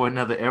leave that for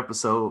another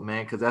episode,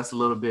 man, because that's a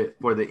little bit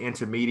for the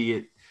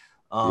intermediate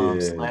 /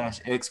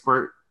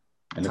 expert.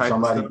 And if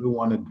somebody do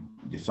want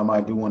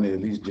to at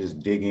least just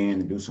dig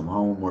in and do some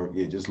homework,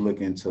 yeah, just look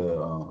into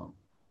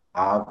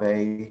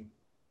Aave.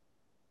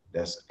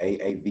 That's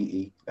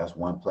AAVE. That's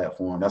one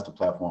platform. That's the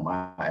platform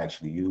I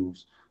actually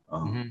use.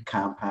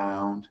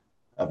 Compound.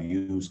 I've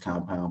used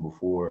Compound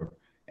before,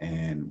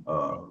 and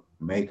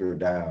Maker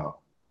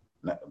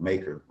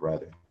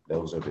rather.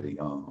 Those are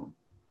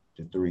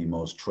the three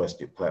most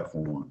trusted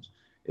platforms.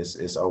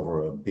 It's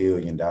over $1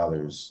 billion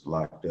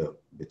locked up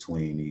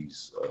between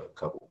these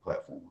couple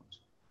platforms.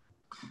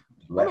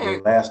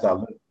 Last I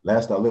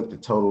looked, the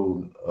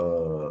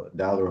total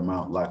dollar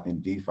amount locked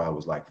in DeFi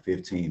was like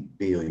 $15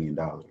 billion.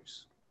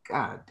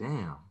 God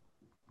damn.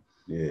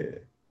 Yeah.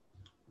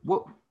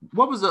 What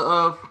was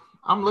the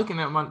I'm looking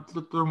at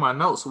through my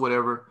notes or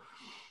whatever.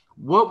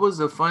 What was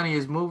the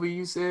funniest movie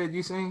you said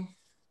you seen?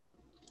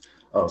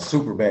 Oh,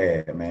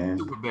 Superbad, man.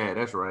 Superbad,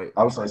 that's right.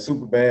 I was like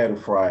Superbad or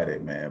Friday,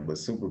 man, but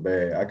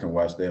Superbad, I can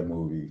watch that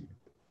movie,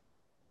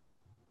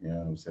 you know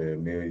what I'm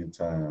saying, 1,000,000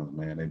 times,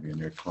 man. They be in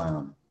there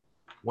clowning.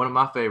 One of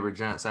my favorite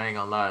joints, I ain't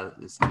gonna lie,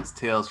 is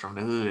Tales from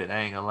the Hood. I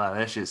ain't gonna lie,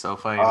 that shit's so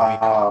funny to me.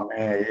 Oh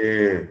man,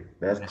 yeah,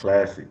 that's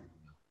classic.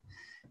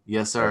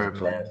 Yes, sir,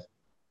 man.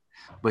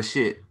 But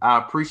shit, I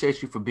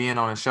appreciate you for being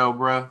on the show,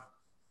 bro.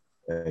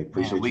 Hey,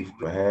 appreciate you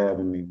for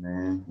having me,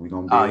 man. We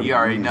gonna be able to you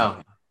already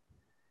know.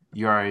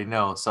 You already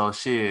know. So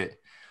shit,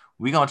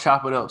 we gonna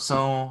chop it up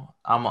soon.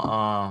 I'm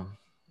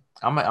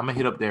gonna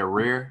hit up that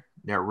rare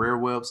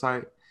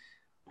website,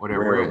 or that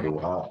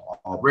Rarible.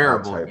 I'll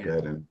type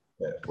that in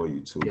for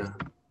you too. Yeah.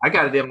 I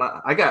got it in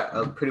my. I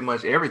got pretty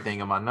much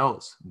everything in my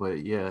notes.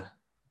 But yeah,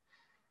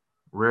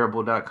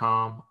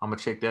 Rarible.com. I'm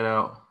gonna check that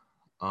out.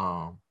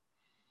 Um,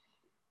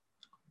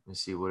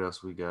 let's see what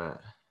else we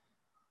got.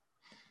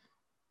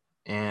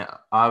 And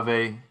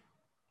Ave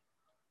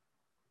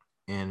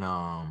and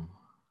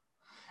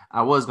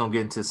I was gonna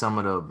get into some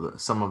of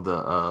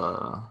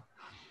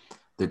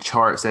the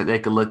charts that they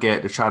could look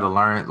at to try to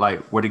learn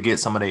like where to get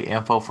some of their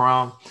info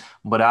from.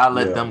 But I'll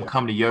let them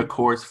come to your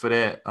course for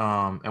that.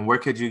 And where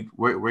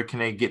can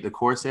they get the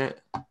course at?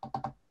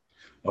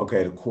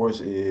 Okay, the course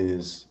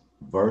is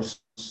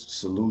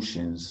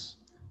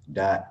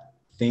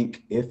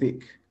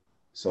versesolutions.thinkific.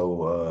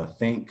 So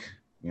think,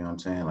 you know what I'm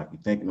saying? Like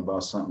you're thinking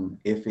about something,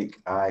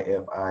 ific,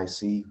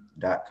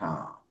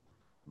 IFIC.com.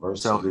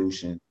 So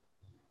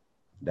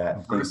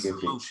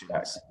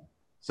Versesolution.thinkific.com.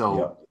 So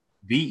Yep.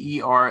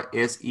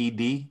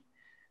 VERSED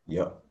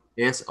Yep.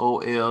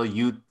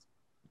 SOLUTIONS.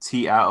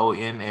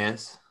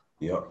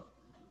 Yep.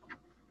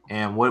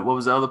 And what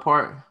was the other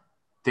part?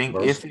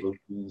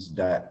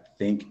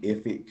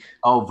 Versesolutions.thinkific.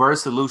 Oh,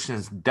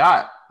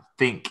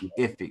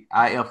 versesolutions.thinkific.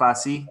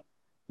 IFIC.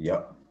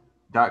 Yep.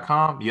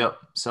 .com. Yep.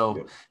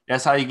 So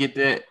that's how you get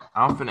that.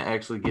 I'm finna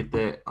actually get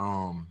that.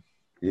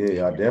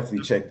 Yeah, I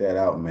definitely check that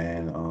out,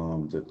 man.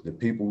 The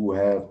people who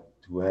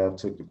have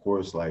took the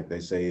course, like they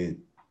say it.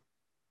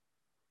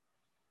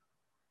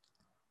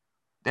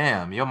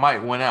 Damn, your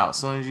mic went out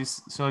soon as you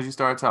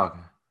started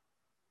talking.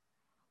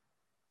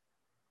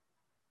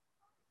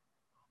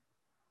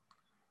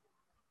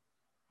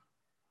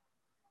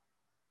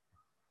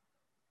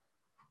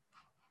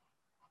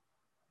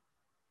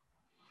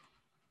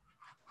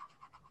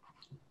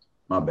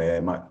 My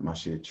bad. My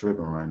shit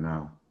tripping right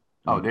now.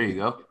 Oh, there you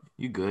go.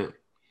 You good.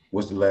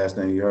 What's the last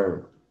thing you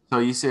heard? So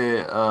you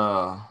said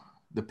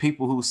the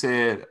people who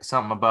said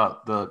something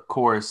about the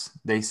course,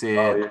 they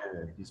said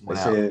they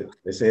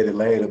said it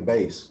laid a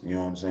base, you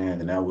know what I'm saying?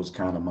 And that was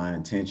kind of my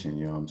intention,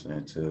 you know what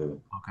I'm saying?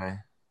 Okay.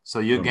 So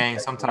you gain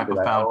some type of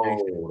like,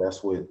 foundation. oh,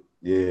 that's what,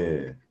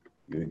 yeah.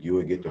 You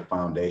would get the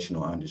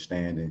foundational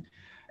understanding.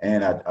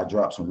 And I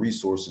dropped some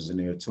resources in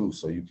there too.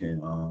 So you can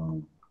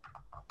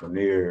from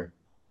there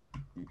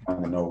you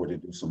kind of know where to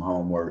do some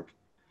homework.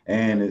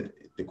 And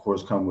the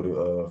course come with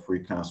a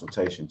free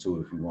consultation too.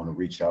 If you want to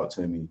reach out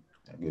to me,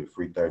 I get a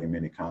free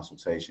 30-minute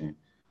consultation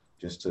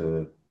just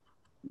to,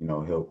 you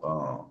know,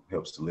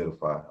 help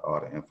solidify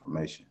all the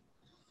information.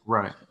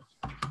 Right.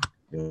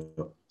 Yeah.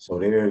 So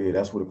there, yeah,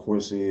 that's what the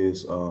course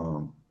is.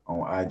 On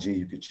IG,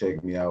 you can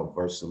check me out,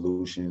 Verse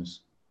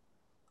Solutions.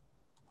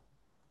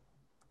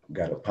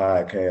 Got a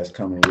podcast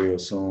coming real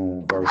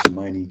soon, Verse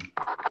Money.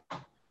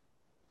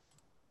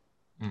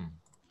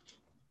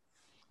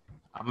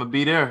 I'm gonna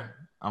be there.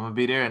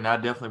 And I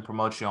definitely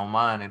promote you on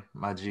mine and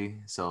my G.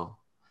 So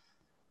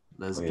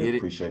let's get it.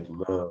 Appreciate the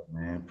love,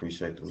 man.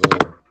 Appreciate the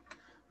love.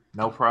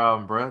 No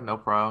problem, bro. No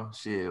problem.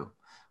 Shit.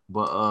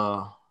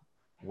 But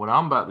what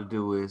I'm about to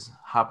do is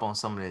hop on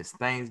some of this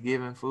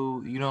Thanksgiving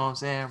food. You know what I'm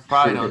saying?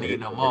 Probably don't need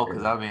no more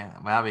because I've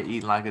been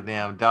eating like a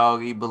damn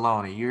dog eat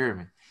bologna. You hear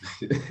me?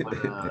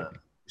 But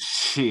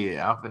shit,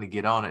 I'm finna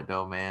get on it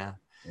though, man.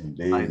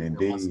 Indeed.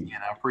 Once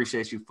again, I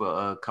appreciate you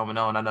for coming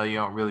on. I know you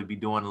don't really be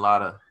doing a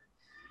lot of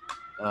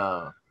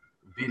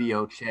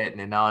video chatting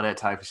and all that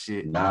type of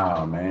shit.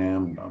 Nah,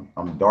 man,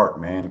 I'm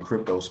dark, man. The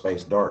crypto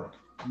space dark.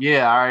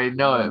 Yeah, I already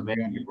know it, man.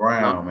 On the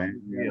ground,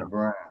 man. On the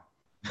ground.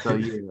 So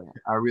yeah,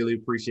 I really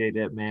appreciate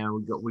that,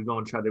 man. We're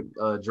gonna try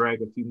to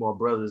drag a few more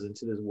brothers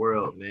into this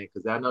world, man,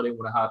 because I know they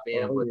want to hop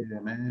in. But yeah,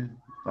 man.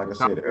 Like I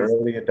said, the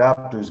early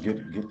adopters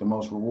get the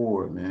most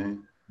reward,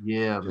 man.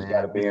 Yeah, just man.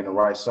 Got to be in the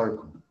right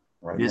circle.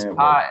 Right. This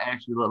pie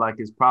actually look like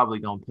it's probably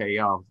gonna pay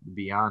off. To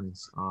be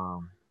honest.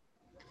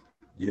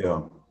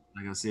 Yeah.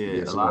 Like I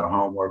said, a lot of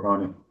homework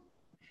on it.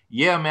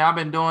 Yeah, man, I've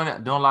been doing a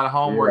lot of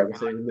homework. Yeah, like I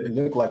said, it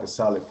looked like a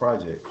solid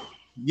project.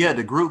 Yeah,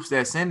 the groups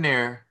that's in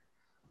there,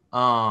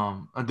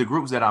 the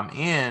groups that I'm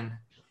in,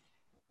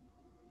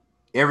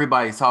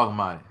 everybody's talking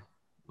about it.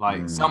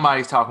 Like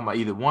somebody's talking about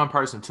either one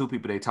person, two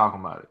people, they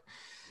talking about it.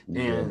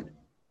 And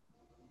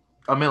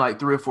I'm in like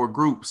 3 or 4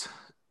 groups,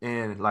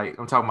 and like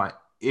I'm talking about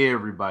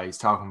everybody's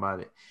talking about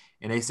it.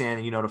 And they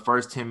saying, you know, the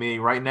first 10 million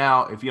right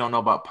now, if you don't know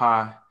about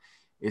Pi,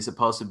 it's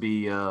supposed to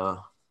be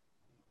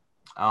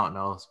I don't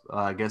know,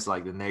 I guess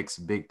like the next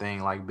big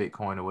thing like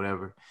Bitcoin or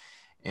whatever.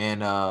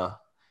 And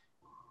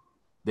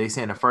they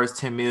saying the first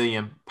 10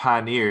 million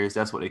pioneers,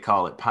 that's what they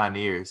call it,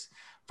 pioneers.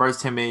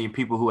 First 10 million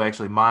people who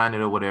actually mine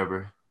it or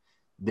whatever,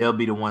 they'll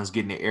be the ones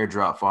getting the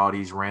airdrop for all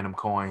these random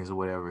coins or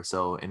whatever.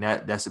 So, and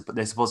they're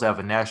supposed to have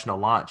a national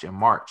launch in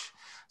March.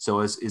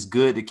 So it's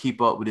good to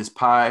keep up with this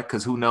pie,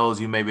 because who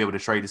knows, you may be able to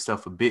trade this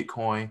stuff for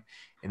Bitcoin,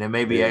 and it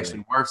may be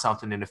actually worth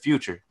something in the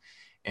future.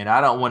 And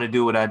I don't want to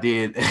do what I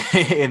did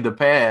in the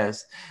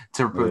past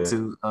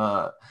to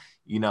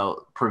you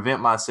know, prevent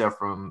myself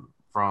from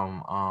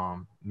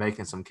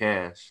making some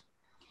cash.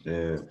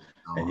 Yeah.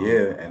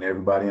 And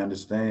everybody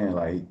understand,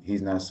 like,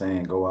 he's not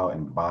saying go out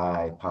and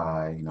buy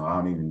Pi. You know, I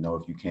don't even know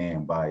if you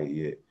can buy it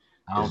yet.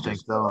 I don't think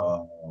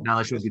so. Not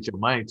unless you get your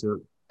money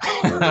took.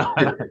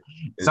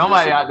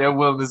 Somebody just out there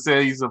willing to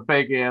sell you some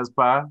fake ass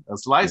pie, a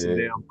slice of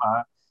yeah, damn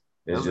pie.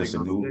 it's That's what they just a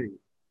gonna new say.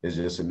 it's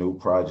just a new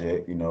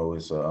project. You know,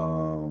 it's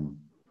a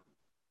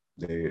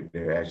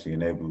they're actually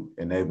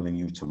enabling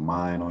you to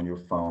mine on your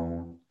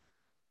phone.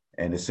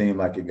 And it seemed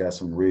like it got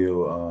some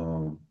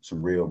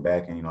real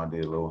backing. You know, I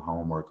did a little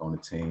homework on the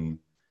team.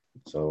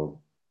 So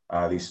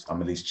I'm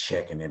at least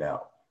checking it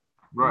out,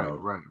 you Right, know,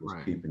 right, just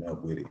right. keeping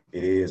up with it.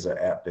 It is an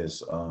app that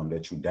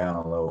you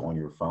download on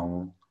your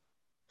phone.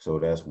 So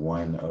that's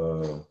one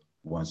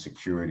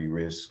security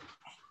risk,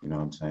 you know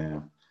what I'm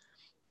saying?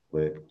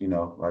 But you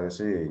know, like I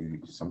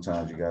said,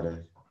 sometimes you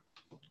gotta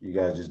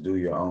just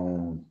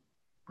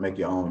make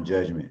your own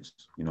judgments,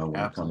 you know, when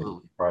it comes to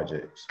Absolutely.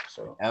 projects.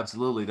 So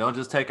Absolutely. Don't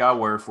just take our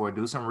word for it.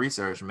 Do some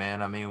research,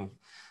 man. I mean,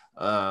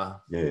 yeah,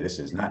 this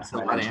is not it's a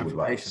lot of financial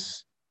information.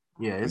 advice.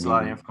 Yeah, You it's a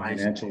lot of need information.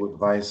 financial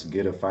advice,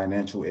 get a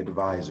financial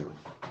advisor.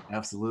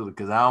 Absolutely.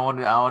 Because I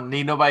don't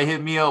need nobody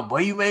hit me up.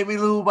 Boy, you made me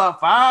lose about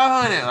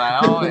 500.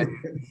 Like,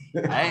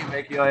 I ain't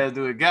make your ass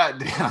do a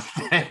goddamn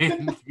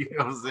thing. You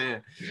know what I'm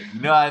saying? You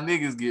know how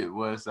niggas get,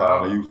 boy.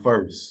 Follow So, you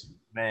first.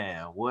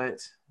 man, what?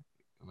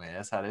 Man,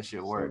 that's how that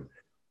shit work. So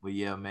But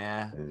yeah,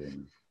 man.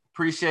 um,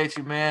 Appreciate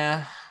you,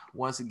 man.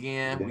 Once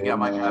again, we yeah, got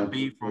my guy man.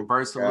 B from Appreciate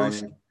Verse you guys.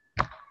 Solution.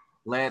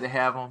 Glad to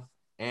have him.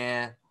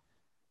 And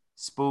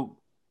Spook,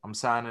 I'm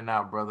signing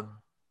out, brother.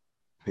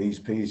 Peace,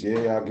 peace.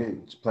 Yeah, y'all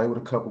play with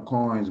a couple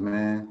coins,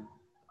 man.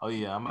 Oh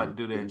yeah, I'm about to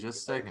do that in just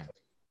a second.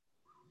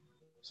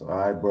 So all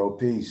right, bro.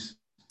 Peace.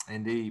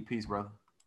 Indeed. Peace, brother.